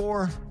picks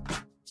for?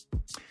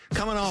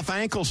 Coming off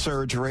ankle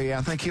surgery,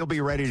 I think he'll be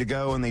ready to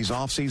go when these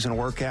off-season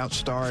workouts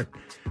start.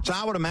 So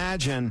I would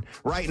imagine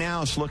right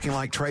now it's looking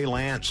like Trey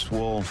Lance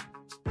will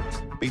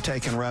be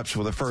taking reps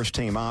with the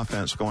first-team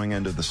offense going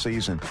into the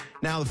season.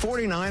 Now, the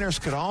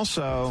 49ers could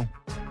also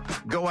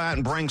go out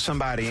and bring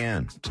somebody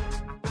in.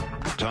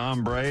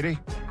 Tom Brady?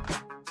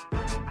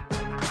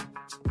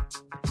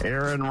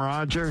 Aaron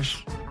Rodgers?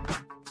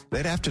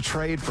 They'd have to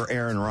trade for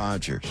Aaron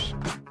Rodgers.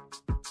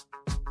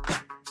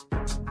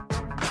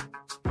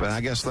 But I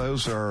guess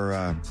those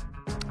are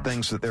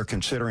things that they're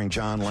considering.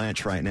 John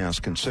Lynch right now is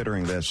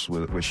considering this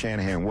with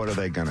Shanahan. What are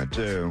they going to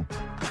do?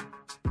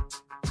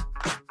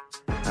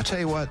 I tell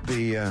you what,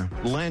 the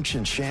Lynch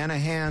and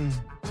Shanahan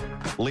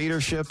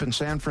leadership in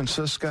San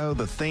Francisco,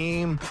 the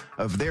theme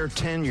of their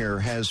tenure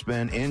has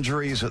been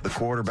injuries at the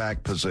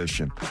quarterback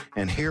position.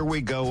 And here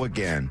we go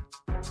again.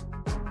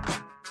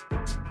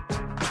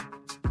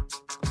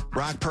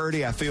 Brock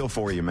Purdy, I feel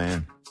for you,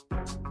 man.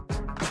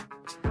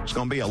 It's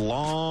going to be a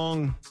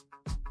long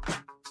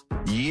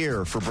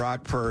year for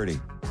Brock Purdy,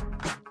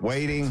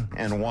 waiting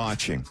and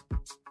watching.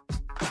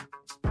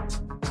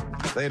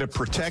 If they'd have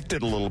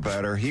protected a little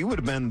better, he would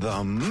have been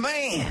the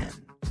man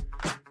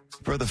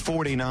for the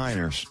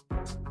 49ers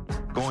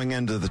going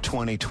into the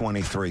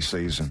 2023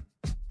 season.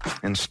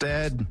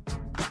 Instead,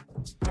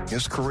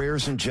 his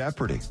career's in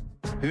jeopardy.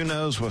 Who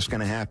knows what's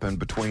going to happen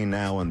between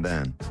now and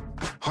then?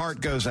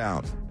 Heart goes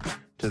out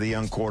to the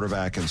young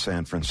quarterback in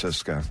San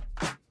Francisco.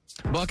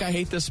 Buck, I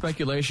hate this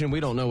speculation.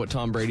 We don't know what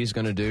Tom Brady's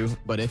going to do,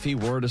 but if he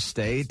were to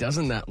stay,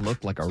 doesn't that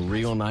look like a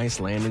real nice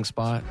landing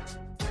spot?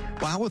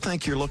 Well, I would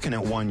think you're looking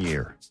at 1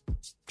 year.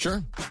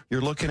 Sure.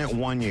 You're looking at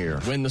 1 year.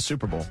 Win the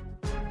Super Bowl.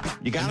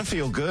 You got to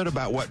feel good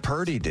about what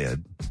Purdy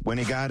did when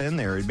he got in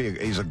there.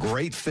 He's a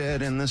great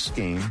fit in this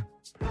scheme.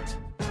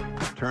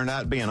 Turned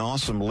out to be an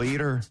awesome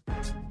leader.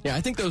 Yeah,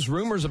 I think those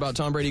rumors about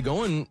Tom Brady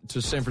going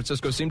to San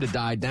Francisco seem to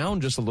die down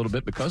just a little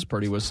bit because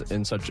Purdy was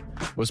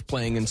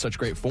playing in such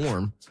great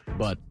form.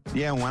 But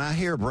yeah, when I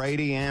hear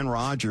Brady and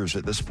Rodgers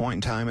at this point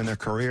in time in their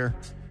career,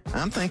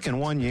 I'm thinking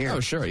 1 year. Oh,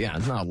 sure, yeah,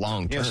 it's not a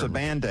long term. It's a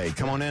Band-Aid.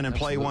 Come on in and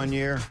play 1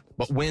 year.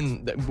 But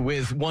win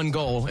with one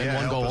goal and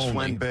one goal only.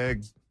 Win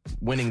big.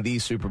 Winning the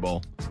Super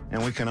Bowl.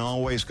 And we can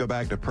always go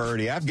back to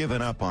Purdy. I've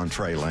given up on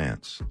Trey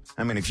Lance.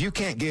 I mean, if you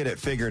can't get it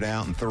figured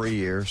out in 3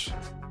 years,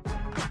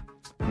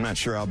 I'm not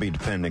sure I'll be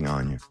depending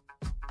on you.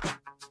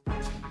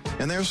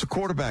 And there's the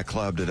quarterback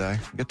club today.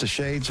 Get the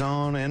shades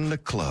on in the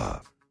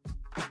club.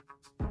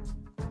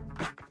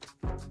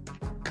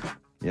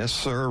 Yes,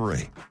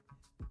 sirree.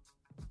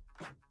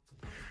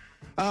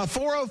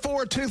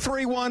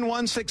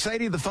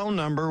 404-231-1680, the phone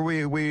number.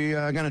 We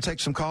going to take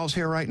some calls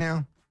here right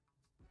now.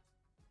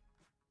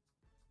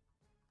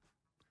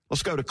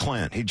 Let's go to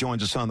Clint. He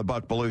joins us on the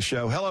Buck Belue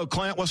Show. Hello,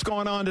 Clint. What's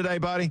going on today,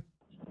 buddy?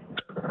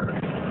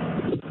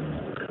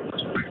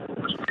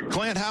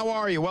 Clint, how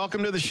are you?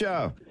 Welcome to the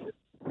show.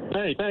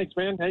 Hey, thanks,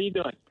 man. How you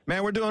doing?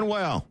 Man, we're doing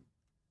well.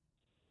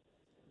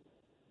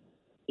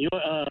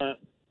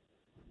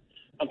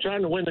 I'm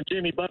trying to win the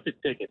Jimmy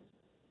Buffett ticket.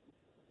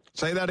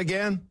 Say that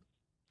again?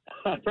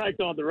 I probably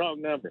called the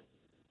wrong number.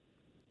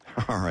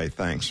 All right,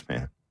 thanks,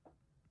 man.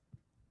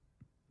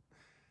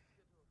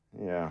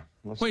 Yeah.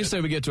 What do you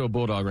say we get to a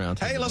Bulldog round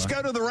table? Hey, let's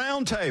go to the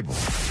round table.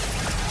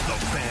 The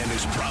Fan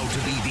is proud to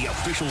be the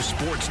official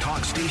sports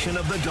talk station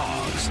of the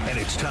Dogs, and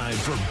it's time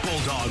for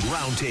Bulldog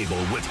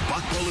Roundtable with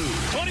Buck Belue.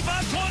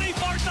 25-20,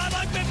 far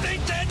sideline,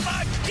 15,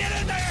 10-5, get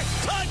in there,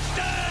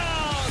 touchdown!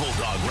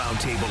 Bulldog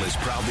Roundtable is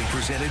proudly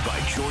presented by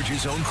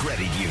Georgia's own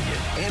credit union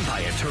and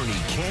by attorney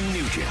Ken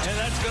Nugent. And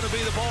that's going to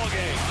be the ball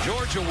game.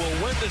 Georgia will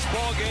win this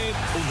ball game.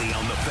 Only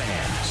on the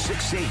Fan,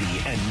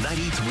 680 and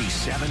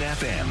 93.7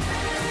 FM.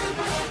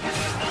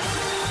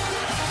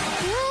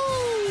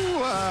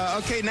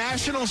 Okay,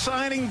 National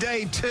Signing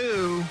Day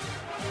 2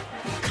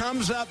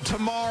 comes up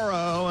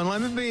tomorrow, and let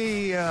me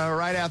be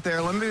right out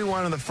there. Let me be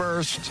one of the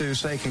first to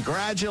say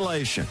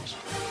congratulations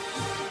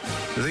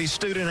to these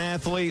student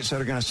athletes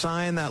that are going to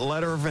sign that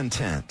letter of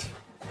intent,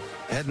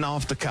 heading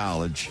off to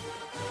college.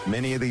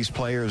 Many of these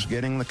players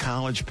getting the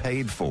college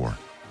paid for.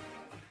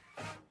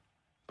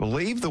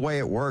 Believe the way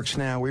it works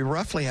now, we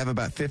roughly have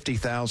about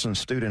 50,000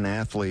 student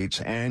athletes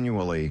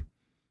annually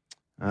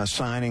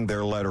signing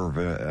their letter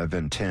of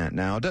intent.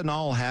 Now, it doesn't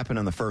all happen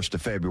on the 1st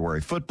of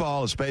February.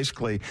 Football is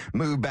basically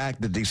moved back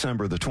to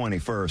December the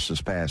 21st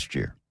this past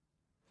year.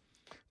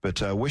 But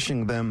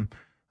wishing them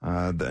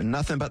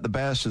nothing but the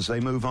best as they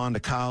move on to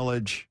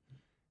college,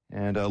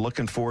 and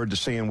looking forward to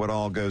seeing what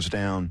all goes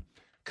down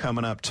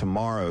coming up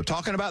tomorrow.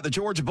 Talking about the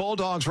Georgia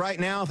Bulldogs right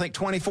now, I think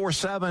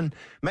 24/7,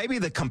 maybe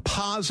the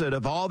composite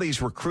of all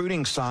these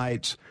recruiting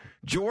sites.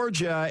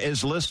 Georgia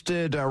is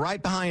listed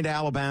right behind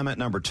Alabama at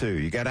number 2.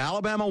 You got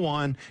Alabama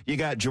 1, you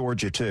got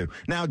Georgia 2.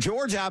 Now,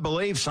 Georgia, I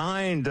believe,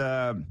 signed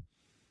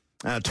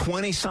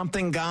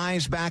 20-something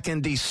guys back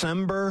in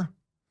December,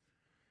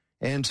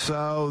 and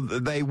so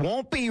they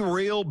won't be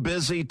real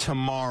busy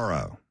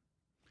tomorrow.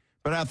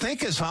 But I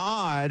think it's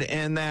odd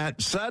in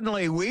that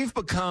suddenly we've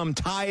become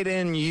tight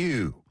end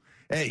U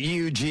at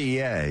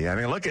UGA. I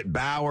mean, look at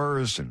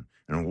Bowers and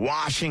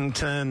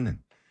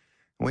Washington.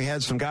 We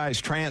had some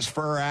guys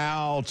transfer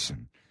out.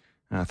 And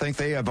I think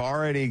they have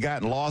already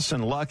gotten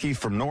Lawson Lucky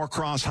from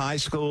Norcross High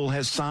School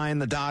has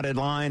signed the dotted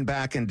line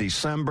back in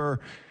December.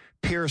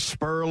 Pierce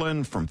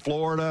Sperlin from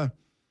Florida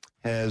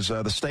has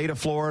the state of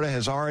Florida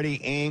has already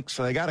inked.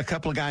 So they got a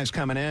couple of guys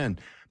coming in.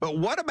 But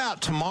what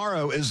about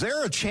tomorrow? Is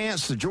there a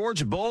chance the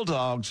Georgia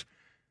Bulldogs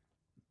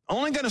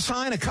only going to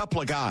sign a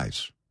couple of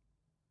guys?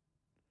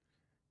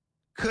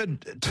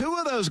 Could 2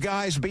 of those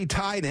guys be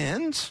tight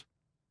ends?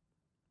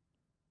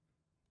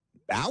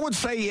 I would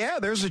say, yeah,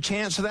 there's a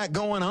chance of that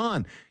going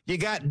on. You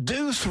got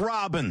Deuce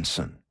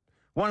Robinson,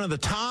 one of the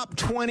top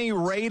 20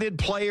 rated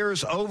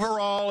players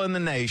overall in the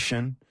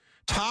nation,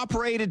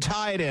 top-rated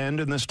tight end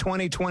in this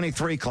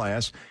 2023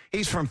 class.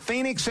 He's from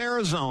Phoenix,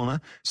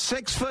 Arizona,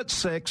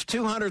 6'6",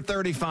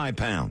 235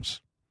 pounds.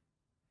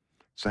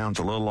 Sounds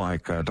a little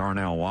like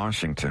Darnell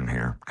Washington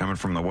here, coming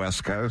from the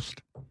West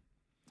Coast.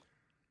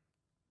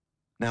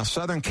 Now,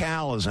 Southern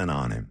Cal is in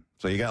on him,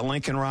 so you got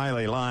Lincoln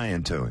Riley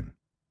lying to him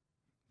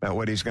about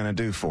what he's going to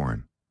do for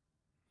him.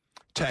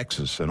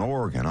 Texas and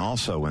Oregon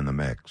also in the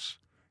mix,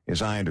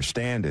 as I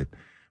understand it.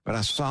 But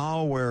I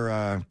saw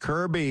where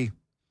Kirby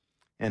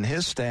and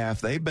his staff,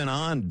 they've been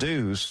on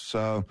Deuce,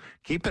 so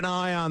keep an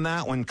eye on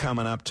that one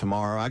coming up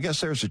tomorrow. I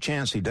guess there's a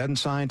chance he doesn't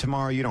sign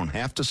tomorrow. You don't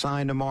have to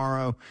sign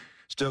tomorrow.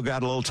 Still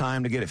got a little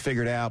time to get it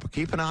figured out, but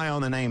keep an eye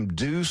on the name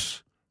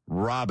Deuce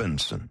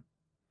Robinson.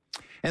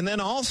 And then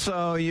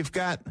also you've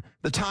got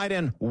the tight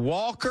end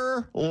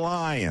Walker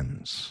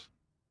Lyons.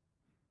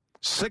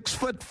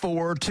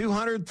 6'4",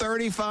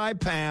 235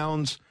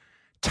 pounds,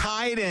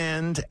 tight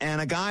end, and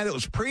a guy that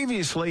was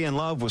previously in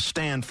love with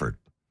Stanford.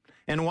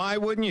 And why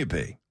wouldn't you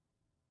be?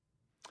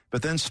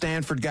 But then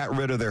Stanford got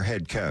rid of their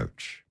head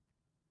coach.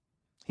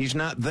 He's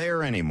not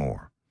there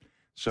anymore.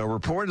 So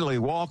reportedly,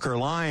 Walker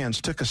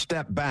Lyons took a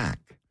step back,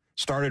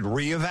 started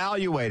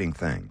reevaluating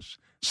things.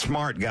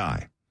 Smart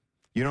guy.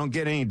 You don't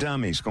get any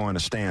dummies going to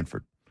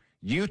Stanford.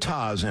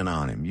 Utah's in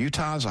on him.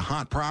 Utah's a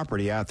hot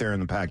property out there in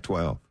the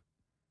Pac-12.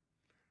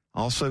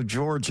 Also,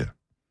 Georgia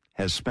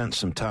has spent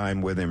some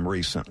time with him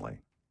recently.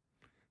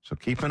 So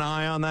keep an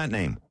eye on that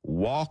name,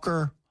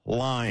 Walker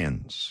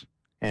Lyons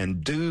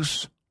and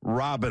Deuce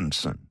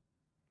Robinson.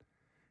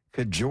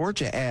 Could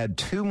Georgia add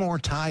 2 more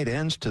tight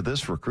ends to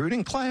this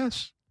recruiting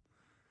class?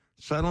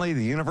 Suddenly,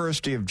 the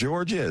University of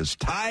Georgia is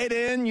tight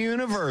end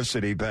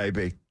university,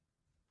 baby.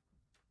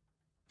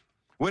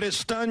 Would it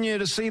stun you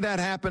to see that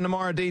happen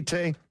tomorrow,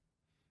 DT?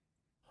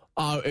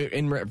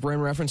 In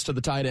reference to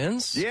the tight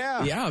ends?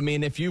 Yeah. Yeah, I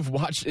mean, if you've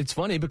watched, it's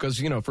funny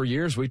because, for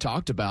years we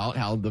talked about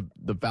how the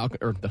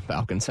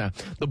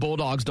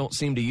Bulldogs don't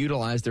seem to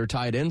utilize their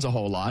tight ends a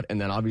whole lot. And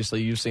then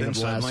obviously you've seen in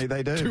the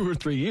last 2 or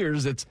 3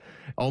 years, it's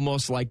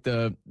almost like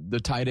the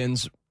tight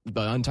ends,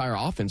 the entire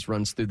offense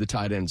runs through the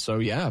tight ends. So,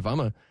 yeah, if I'm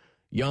a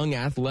young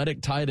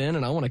athletic tight end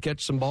and I want to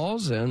catch some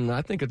balls, and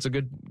I think it's a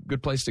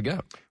good place to go.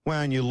 Well,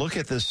 and you look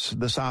at this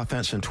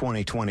offense in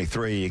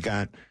 2023, you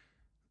got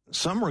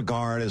some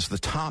regard as the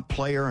top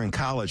player in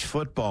college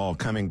football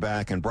coming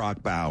back in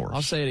Brock Bowers.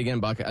 I'll say it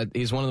again, Buck.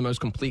 He's one of the most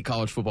complete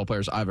college football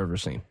players I've ever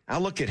seen. I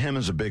look at him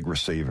as a big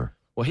receiver.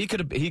 Well, he could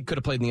have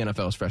played in the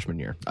NFL his freshman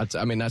year.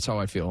 That's how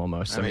I feel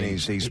almost. I mean,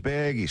 he's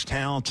big, he's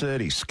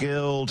talented, he's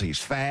skilled, he's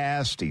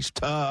fast, he's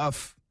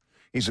tough.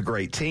 He's a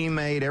great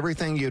teammate,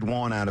 everything you'd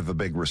want out of a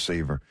big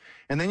receiver.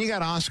 And then you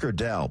got Oscar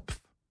Delp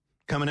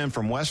coming in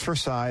from West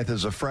Forsyth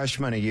as a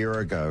freshman a year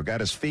ago. Got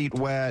his feet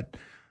wet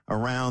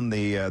around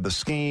the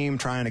scheme,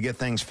 trying to get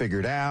things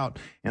figured out.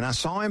 And I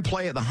saw him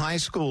play at the high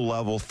school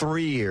level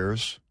 3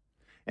 years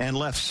and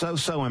left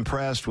so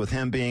impressed with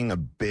him being a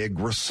big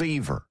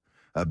receiver,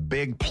 a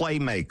big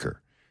playmaker.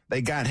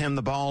 They got him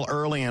the ball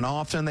early and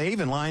often. They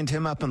even lined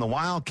him up in the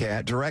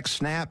Wildcat, direct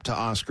snap to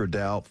Oscar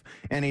Delp,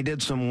 and he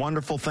did some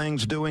wonderful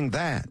things doing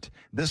that.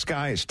 This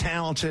guy is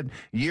talented.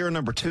 Year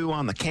number 2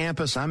 on the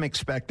campus. I'm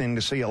expecting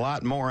to see a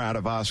lot more out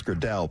of Oscar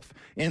Delp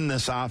in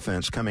this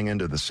offense coming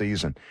into the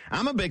season.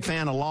 I'm a big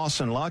fan of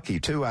Lawson Lucky,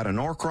 too, out of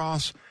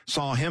Norcross.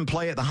 Saw him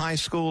play at the high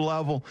school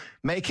level,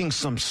 making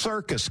some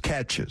circus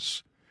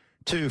catches,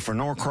 too, for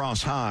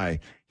Norcross High.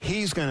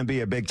 He's going to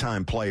be a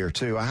big-time player,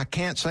 too. I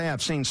can't say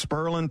I've seen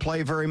Sperlin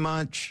play very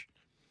much,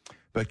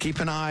 but keep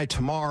an eye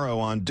tomorrow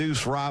on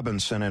Deuce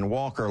Robinson and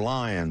Walker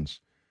Lyons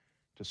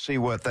to see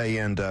what they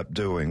end up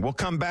doing. We'll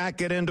come back,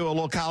 get into a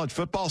little college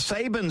football.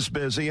 Saban's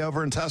busy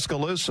over in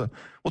Tuscaloosa.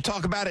 We'll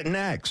talk about it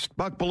next.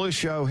 Buck Belue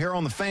Show here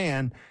on The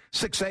Fan,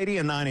 680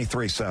 and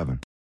 93.7.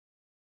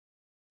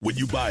 When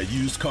you buy a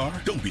used car,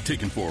 don't be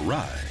taken for a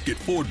ride. Get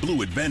Ford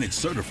Blue Advantage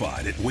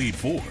certified at Wade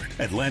Ford,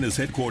 Atlanta's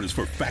headquarters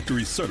for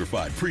factory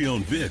certified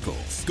pre-owned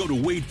vehicles. Go to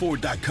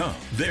wadeford.com.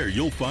 There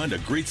you'll find a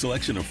great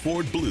selection of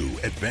Ford Blue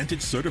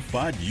Advantage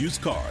certified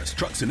used cars,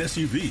 trucks, and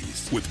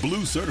SUVs. With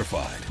Blue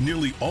certified,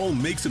 nearly all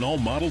makes and all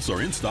models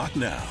are in stock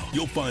now.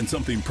 You'll find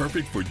something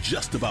perfect for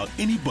just about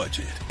any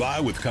budget. Buy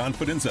with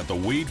confidence at the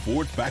Wade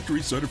Ford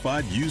factory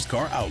certified used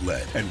car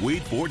outlet at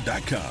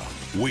wadeford.com.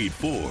 Wade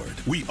Ford.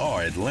 We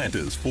are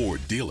Atlanta's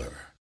Ford dealer.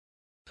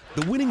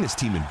 The winningest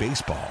team in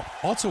baseball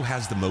also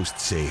has the most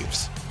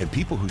saves, and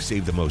people who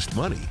save the most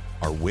money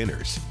are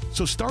winners.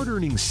 So start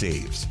earning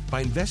saves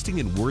by investing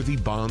in worthy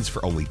bonds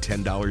for only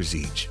 $10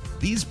 each.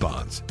 These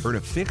bonds earn a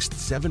fixed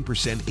 7%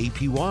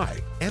 APY,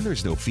 and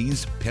there's no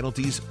fees,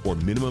 penalties, or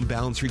minimum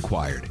balance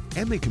required,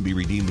 and they can be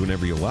redeemed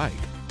whenever you like.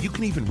 You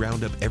can even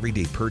round up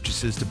everyday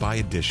purchases to buy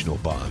additional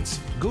bonds.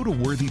 Go to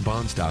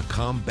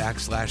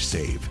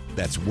worthybonds.com/save.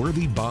 That's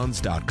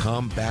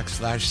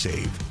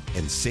worthybonds.com/save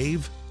and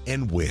save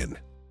and win.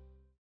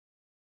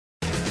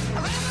 Got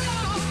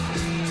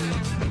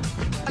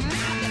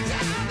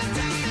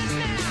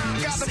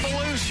the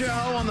Belue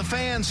Show on The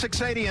Fan,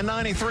 680 and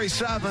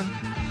 93.7.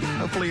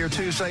 Hopefully your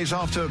Tuesday's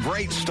off to a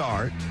great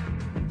start.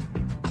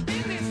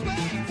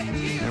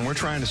 And we're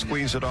trying to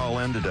squeeze it all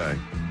in today.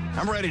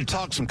 I'm ready to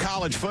talk some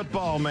college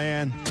football,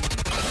 man.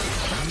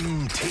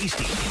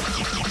 Tasty.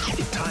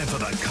 Time for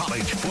the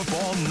College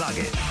Football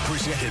Nugget.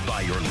 Presented by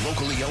your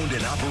locally owned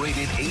and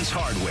operated Ace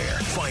Hardware.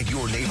 Find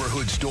your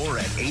neighborhood store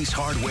at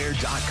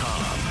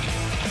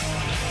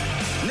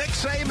acehardware.com. Nick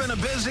Saban, a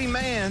busy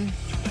man.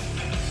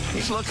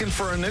 He's looking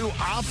for a new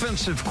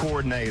offensive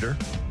coordinator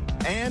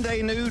and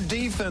a new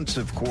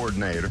defensive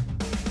coordinator.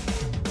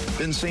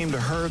 Didn't seem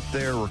to hurt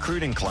their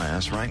recruiting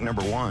class, ranked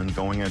number 1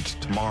 going into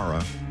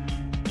tomorrow.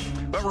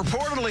 But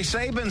reportedly,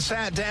 Saban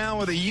sat down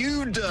with a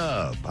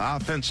UW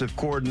offensive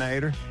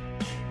coordinator.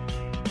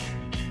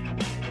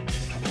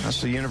 That's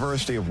the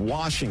University of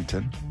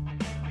Washington,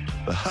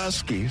 the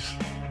Huskies.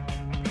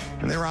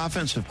 And their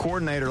offensive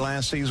coordinator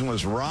last season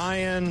was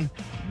Ryan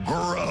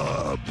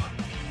Grubb.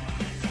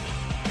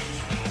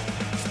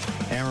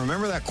 And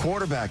remember that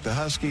quarterback the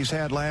Huskies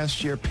had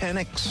last year,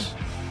 Penix,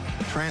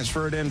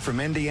 transferred in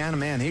from Indiana?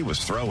 Man, he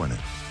was throwing it.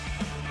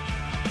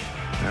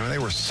 I mean, they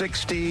were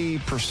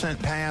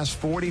 60% pass,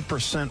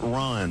 40%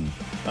 run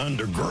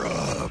under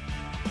Grubb.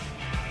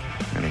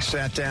 And he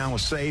sat down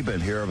with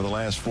Saban here over the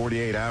last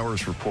 48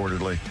 hours,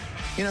 reportedly.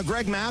 You know,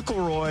 Greg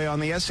McElroy on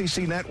the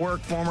SEC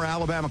Network, former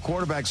Alabama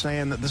quarterback,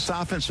 saying that this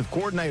offensive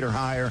coordinator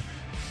hire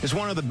is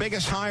one of the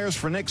biggest hires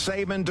for Nick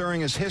Saban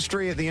during his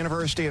history at the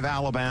University of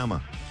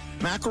Alabama.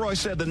 McElroy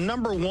said the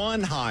number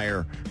one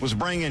hire was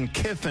bringing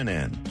Kiffin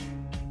in,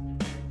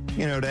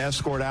 you know, to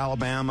escort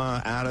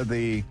Alabama out of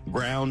the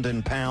ground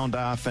and pound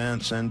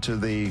offense into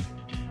the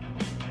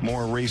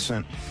more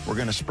recent, we're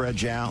going to spread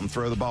you out and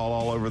throw the ball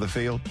all over the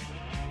field.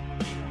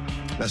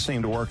 That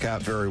seemed to work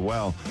out very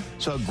well.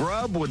 So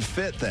Grubb would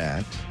fit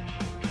that,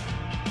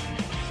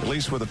 at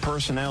least with the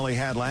personnel he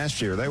had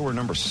last year. They were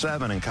number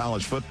 7 in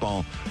college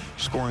football,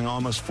 scoring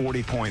almost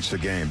 40 points a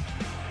game.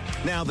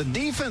 Now, the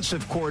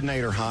defensive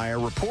coordinator hire,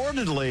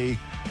 reportedly,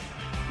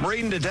 I'm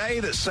reading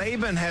today that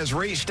Saban has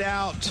reached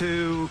out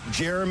to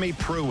Jeremy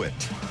Pruitt.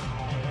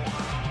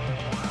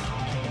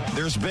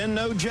 There's been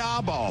no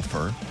job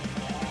offer,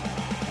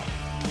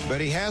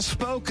 but he has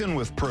spoken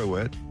with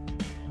Pruitt.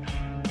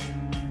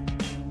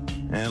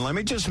 And let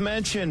me just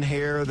mention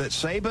here that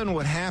Saban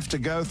would have to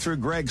go through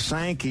Greg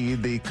Sankey,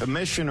 the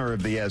commissioner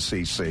of the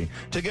SEC,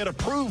 to get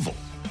approval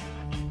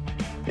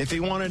if he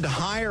wanted to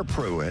hire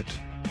Pruitt.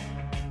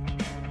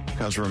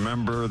 Because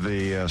remember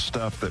the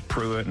stuff that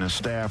Pruitt and his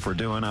staff were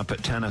doing up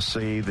at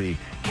Tennessee, the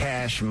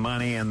cash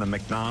money in the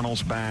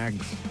McDonald's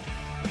bags.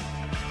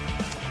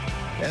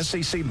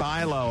 SEC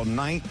bylaw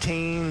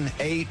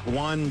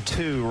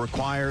 19812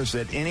 requires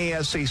that any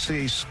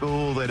SEC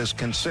school that is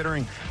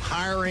considering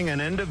hiring an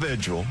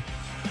individual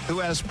who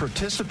has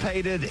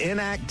participated in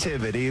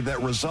activity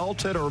that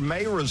resulted or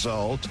may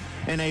result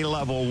in a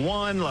level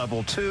 1,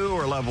 level 2,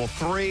 or level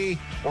 3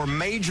 or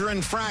major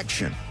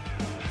infraction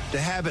to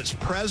have its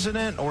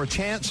president or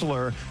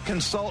chancellor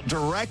consult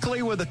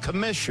directly with the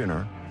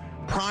commissioner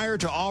prior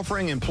to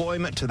offering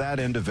employment to that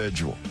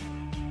individual.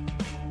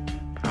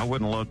 I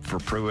wouldn't look for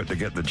Pruitt to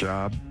get the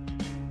job.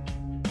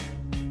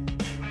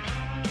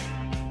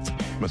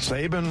 But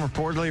Saban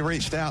reportedly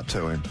reached out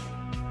to him.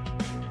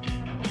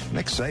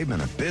 Nick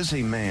Saban, a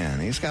busy man.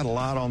 He's got a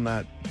lot on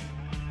that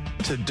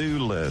to-do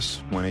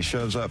list when he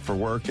shows up for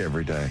work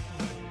every day.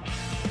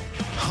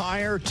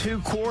 Hire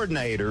 2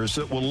 coordinators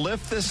that will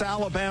lift this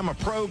Alabama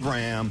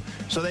program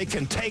so they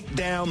can take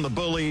down the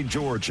bully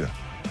Georgia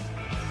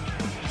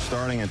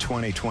starting in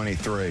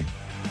 2023.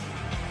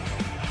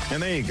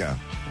 And there you go.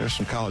 There's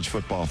some college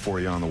football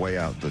for you on the way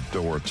out the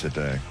door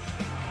today.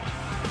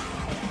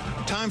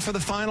 Time for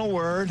the final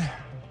word.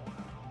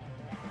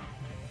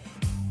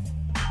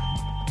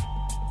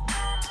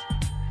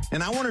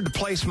 And I wanted to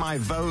place my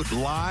vote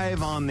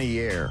live on the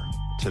air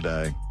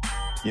today.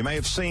 You may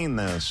have seen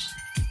this.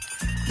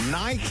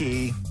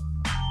 Nike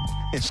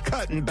is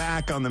cutting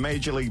back on the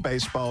Major League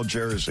Baseball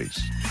jerseys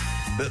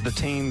that the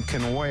team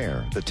can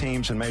wear, the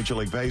teams in Major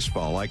League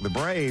Baseball. Like the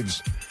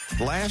Braves,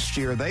 last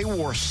year they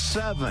wore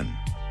 7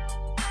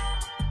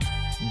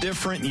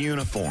 different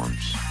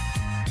uniforms.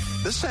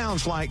 This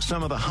sounds like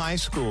some of the high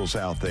schools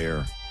out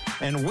there.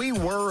 And we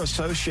were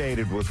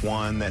associated with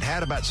one that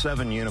had about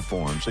 7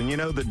 uniforms. And, you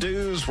know, the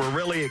dues were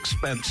really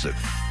expensive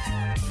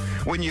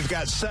when you've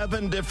got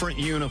 7 different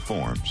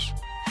uniforms.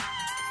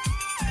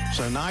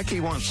 So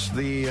Nike wants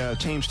the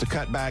teams to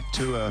cut back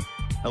to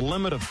a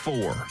limit of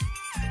 4.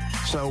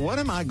 So what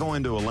am I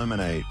going to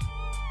eliminate?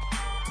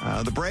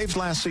 The Braves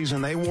last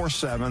season, they wore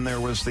 7. There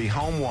was the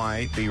home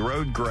white, the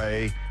road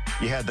gray.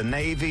 You had the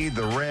navy,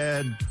 the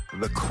red,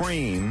 the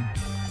cream,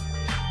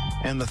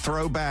 and the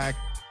throwback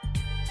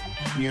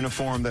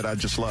uniform that I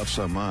just love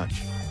so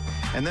much.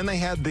 And then they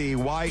had the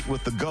white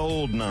with the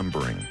gold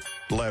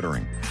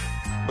lettering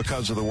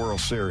because of the World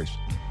Series.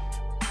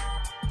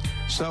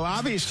 So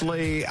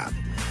obviously,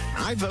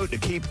 I vote to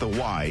keep the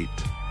white.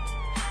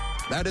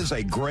 That is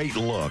a great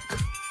look.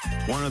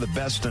 One of the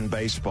best in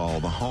baseball,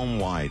 the home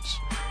whites.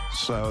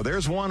 So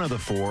there's one of the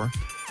 4.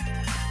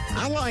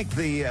 I like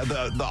the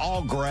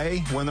all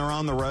gray when they're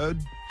on the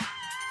road.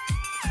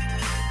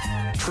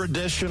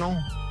 Traditional.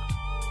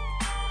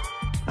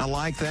 I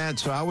like that,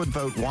 so I would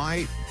vote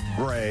white,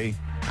 gray.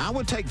 I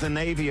would take the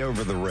navy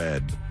over the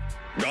red.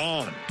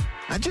 Gone.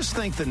 I just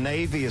think the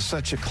navy is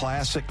such a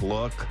classic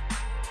look.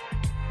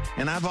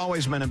 And I've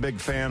always been a big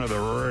fan of the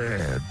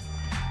red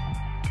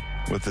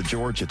with the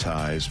Georgia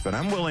ties, but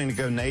I'm willing to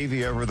go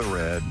navy over the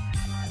red.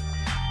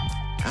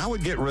 I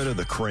would get rid of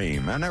the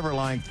cream. I never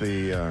liked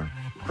the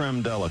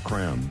creme de la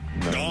creme,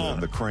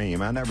 the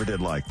cream. I never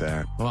did like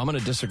that. Well, I'm going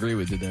to disagree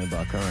with you there,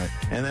 Buck. All right.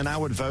 And then I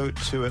would vote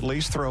to at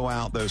least throw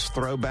out those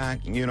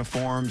throwback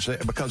uniforms,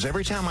 because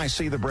every time I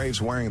see the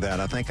Braves wearing that,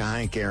 I think of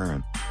Hank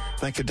Aaron,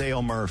 think of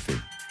Dale Murphy,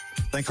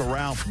 think of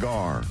Ralph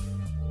Garr.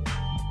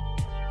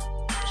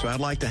 So I'd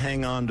like to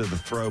hang on to the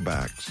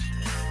throwbacks.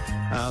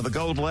 The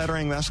gold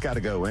lettering, that's got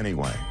to go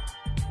anyway.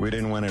 We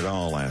didn't win it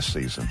all last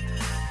season.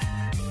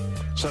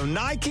 So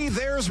Nike,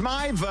 there's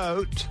my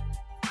vote.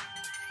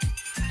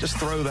 Just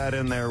throw that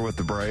in there with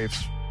the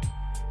Braves,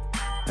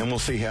 and we'll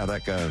see how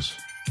that goes.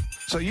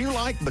 So you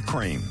like the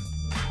cream?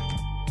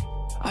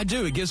 I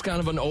do. It gives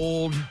kind of an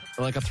old,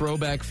 like a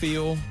throwback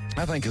feel.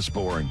 I think it's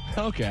boring.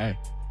 Okay.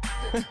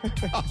 It's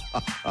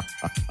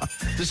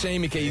a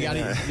shame. You got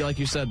to, like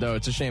you said, though,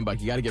 it's a shame, Buck.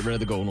 You got to get rid of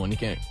the gold one. You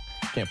can't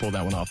pull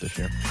that one off this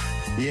year.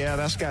 Yeah,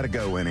 that's got to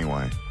go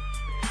anyway.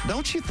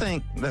 Don't you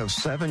think those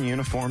 7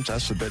 uniforms,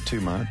 that's a bit too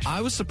much?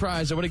 I was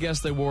surprised. I would have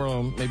guessed they wore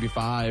them maybe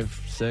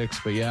 5, 6,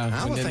 but yeah.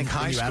 I would think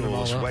high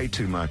school is way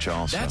too much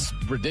also. That's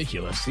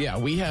ridiculous. Yeah,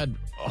 we had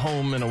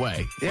home and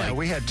away. Yeah,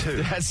 we had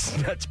 2.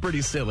 That's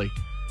pretty silly.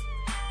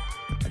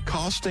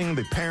 Costing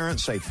the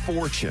parents a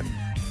fortune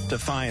to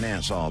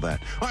finance all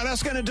that. All right,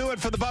 that's going to do it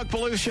for the Buck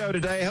Belue Show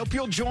today. I hope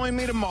you'll join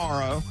me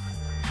tomorrow,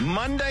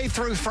 Monday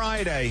through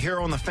Friday,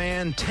 here on The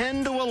Fan,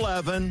 10 to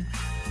 11.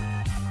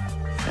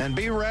 And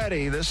be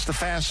ready. This is the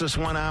fastest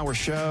 1-hour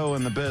show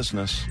in the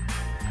business.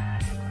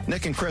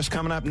 Nick and Chris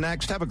coming up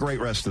next. Have a great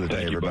rest of the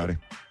day, everybody.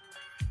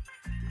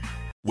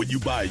 When you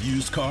buy a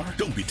used car,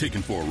 don't be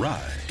taken for a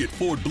ride. Get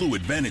Ford Blue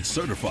Advantage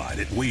certified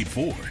at Wade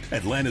Ford,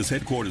 Atlanta's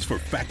headquarters for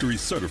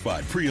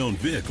factory-certified pre-owned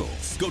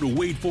vehicles. Go to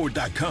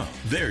WadeFord.com.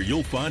 There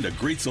you'll find a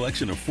great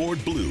selection of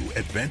Ford Blue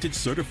Advantage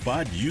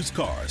certified used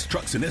cars,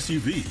 trucks, and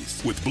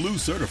SUVs. With Blue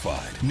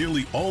certified,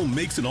 nearly all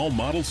makes and all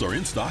models are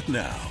in stock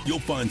now. You'll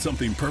find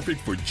something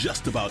perfect for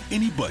just about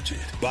any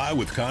budget. Buy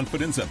with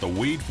confidence at the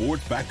Wade Ford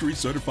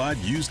factory-certified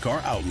used car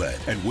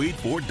outlet at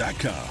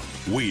WadeFord.com.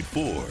 Wade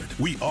Ford.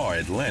 We are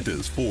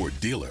Atlanta's Ford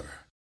dealer.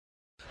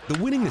 The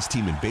winningest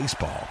team in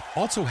baseball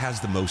also has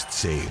the most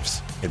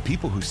saves, and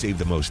people who save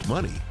the most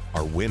money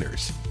are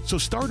winners. So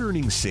start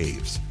earning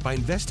saves by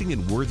investing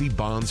in worthy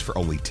bonds for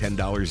only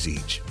 $10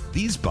 each.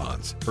 These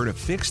bonds earn a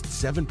fixed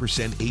 7%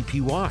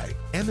 APY,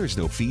 and there's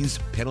no fees,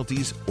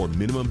 penalties, or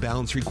minimum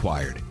balance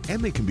required, and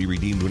they can be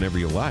redeemed whenever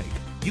you like.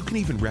 You can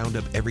even round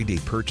up everyday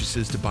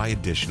purchases to buy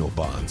additional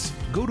bonds.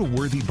 Go to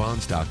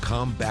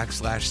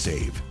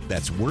worthybonds.com/save.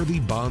 That's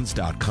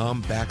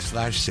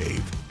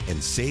worthybonds.com/save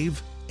and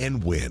save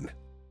and win.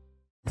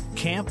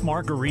 Camp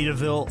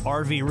Margaritaville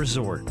RV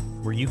Resort,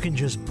 where you can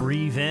just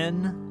breathe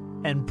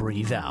in and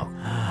breathe out.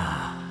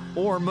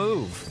 Or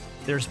move.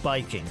 There's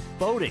biking,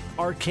 boating,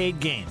 arcade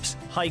games,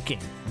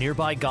 hiking,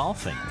 nearby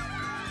golfing.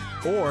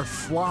 Or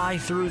fly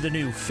through the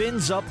new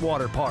Fins Up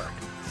Water Park.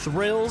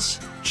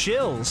 Thrills,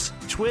 chills,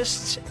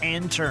 twists,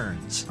 and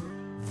turns.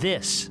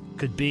 This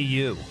could be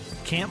you.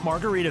 Camp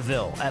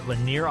Margaritaville at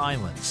Lanier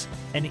Islands.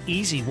 An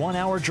easy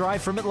 1-hour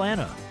drive from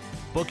Atlanta.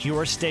 Book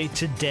your stay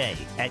today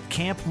at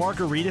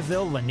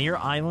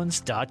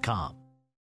campmargaritavillelanierIslands.com.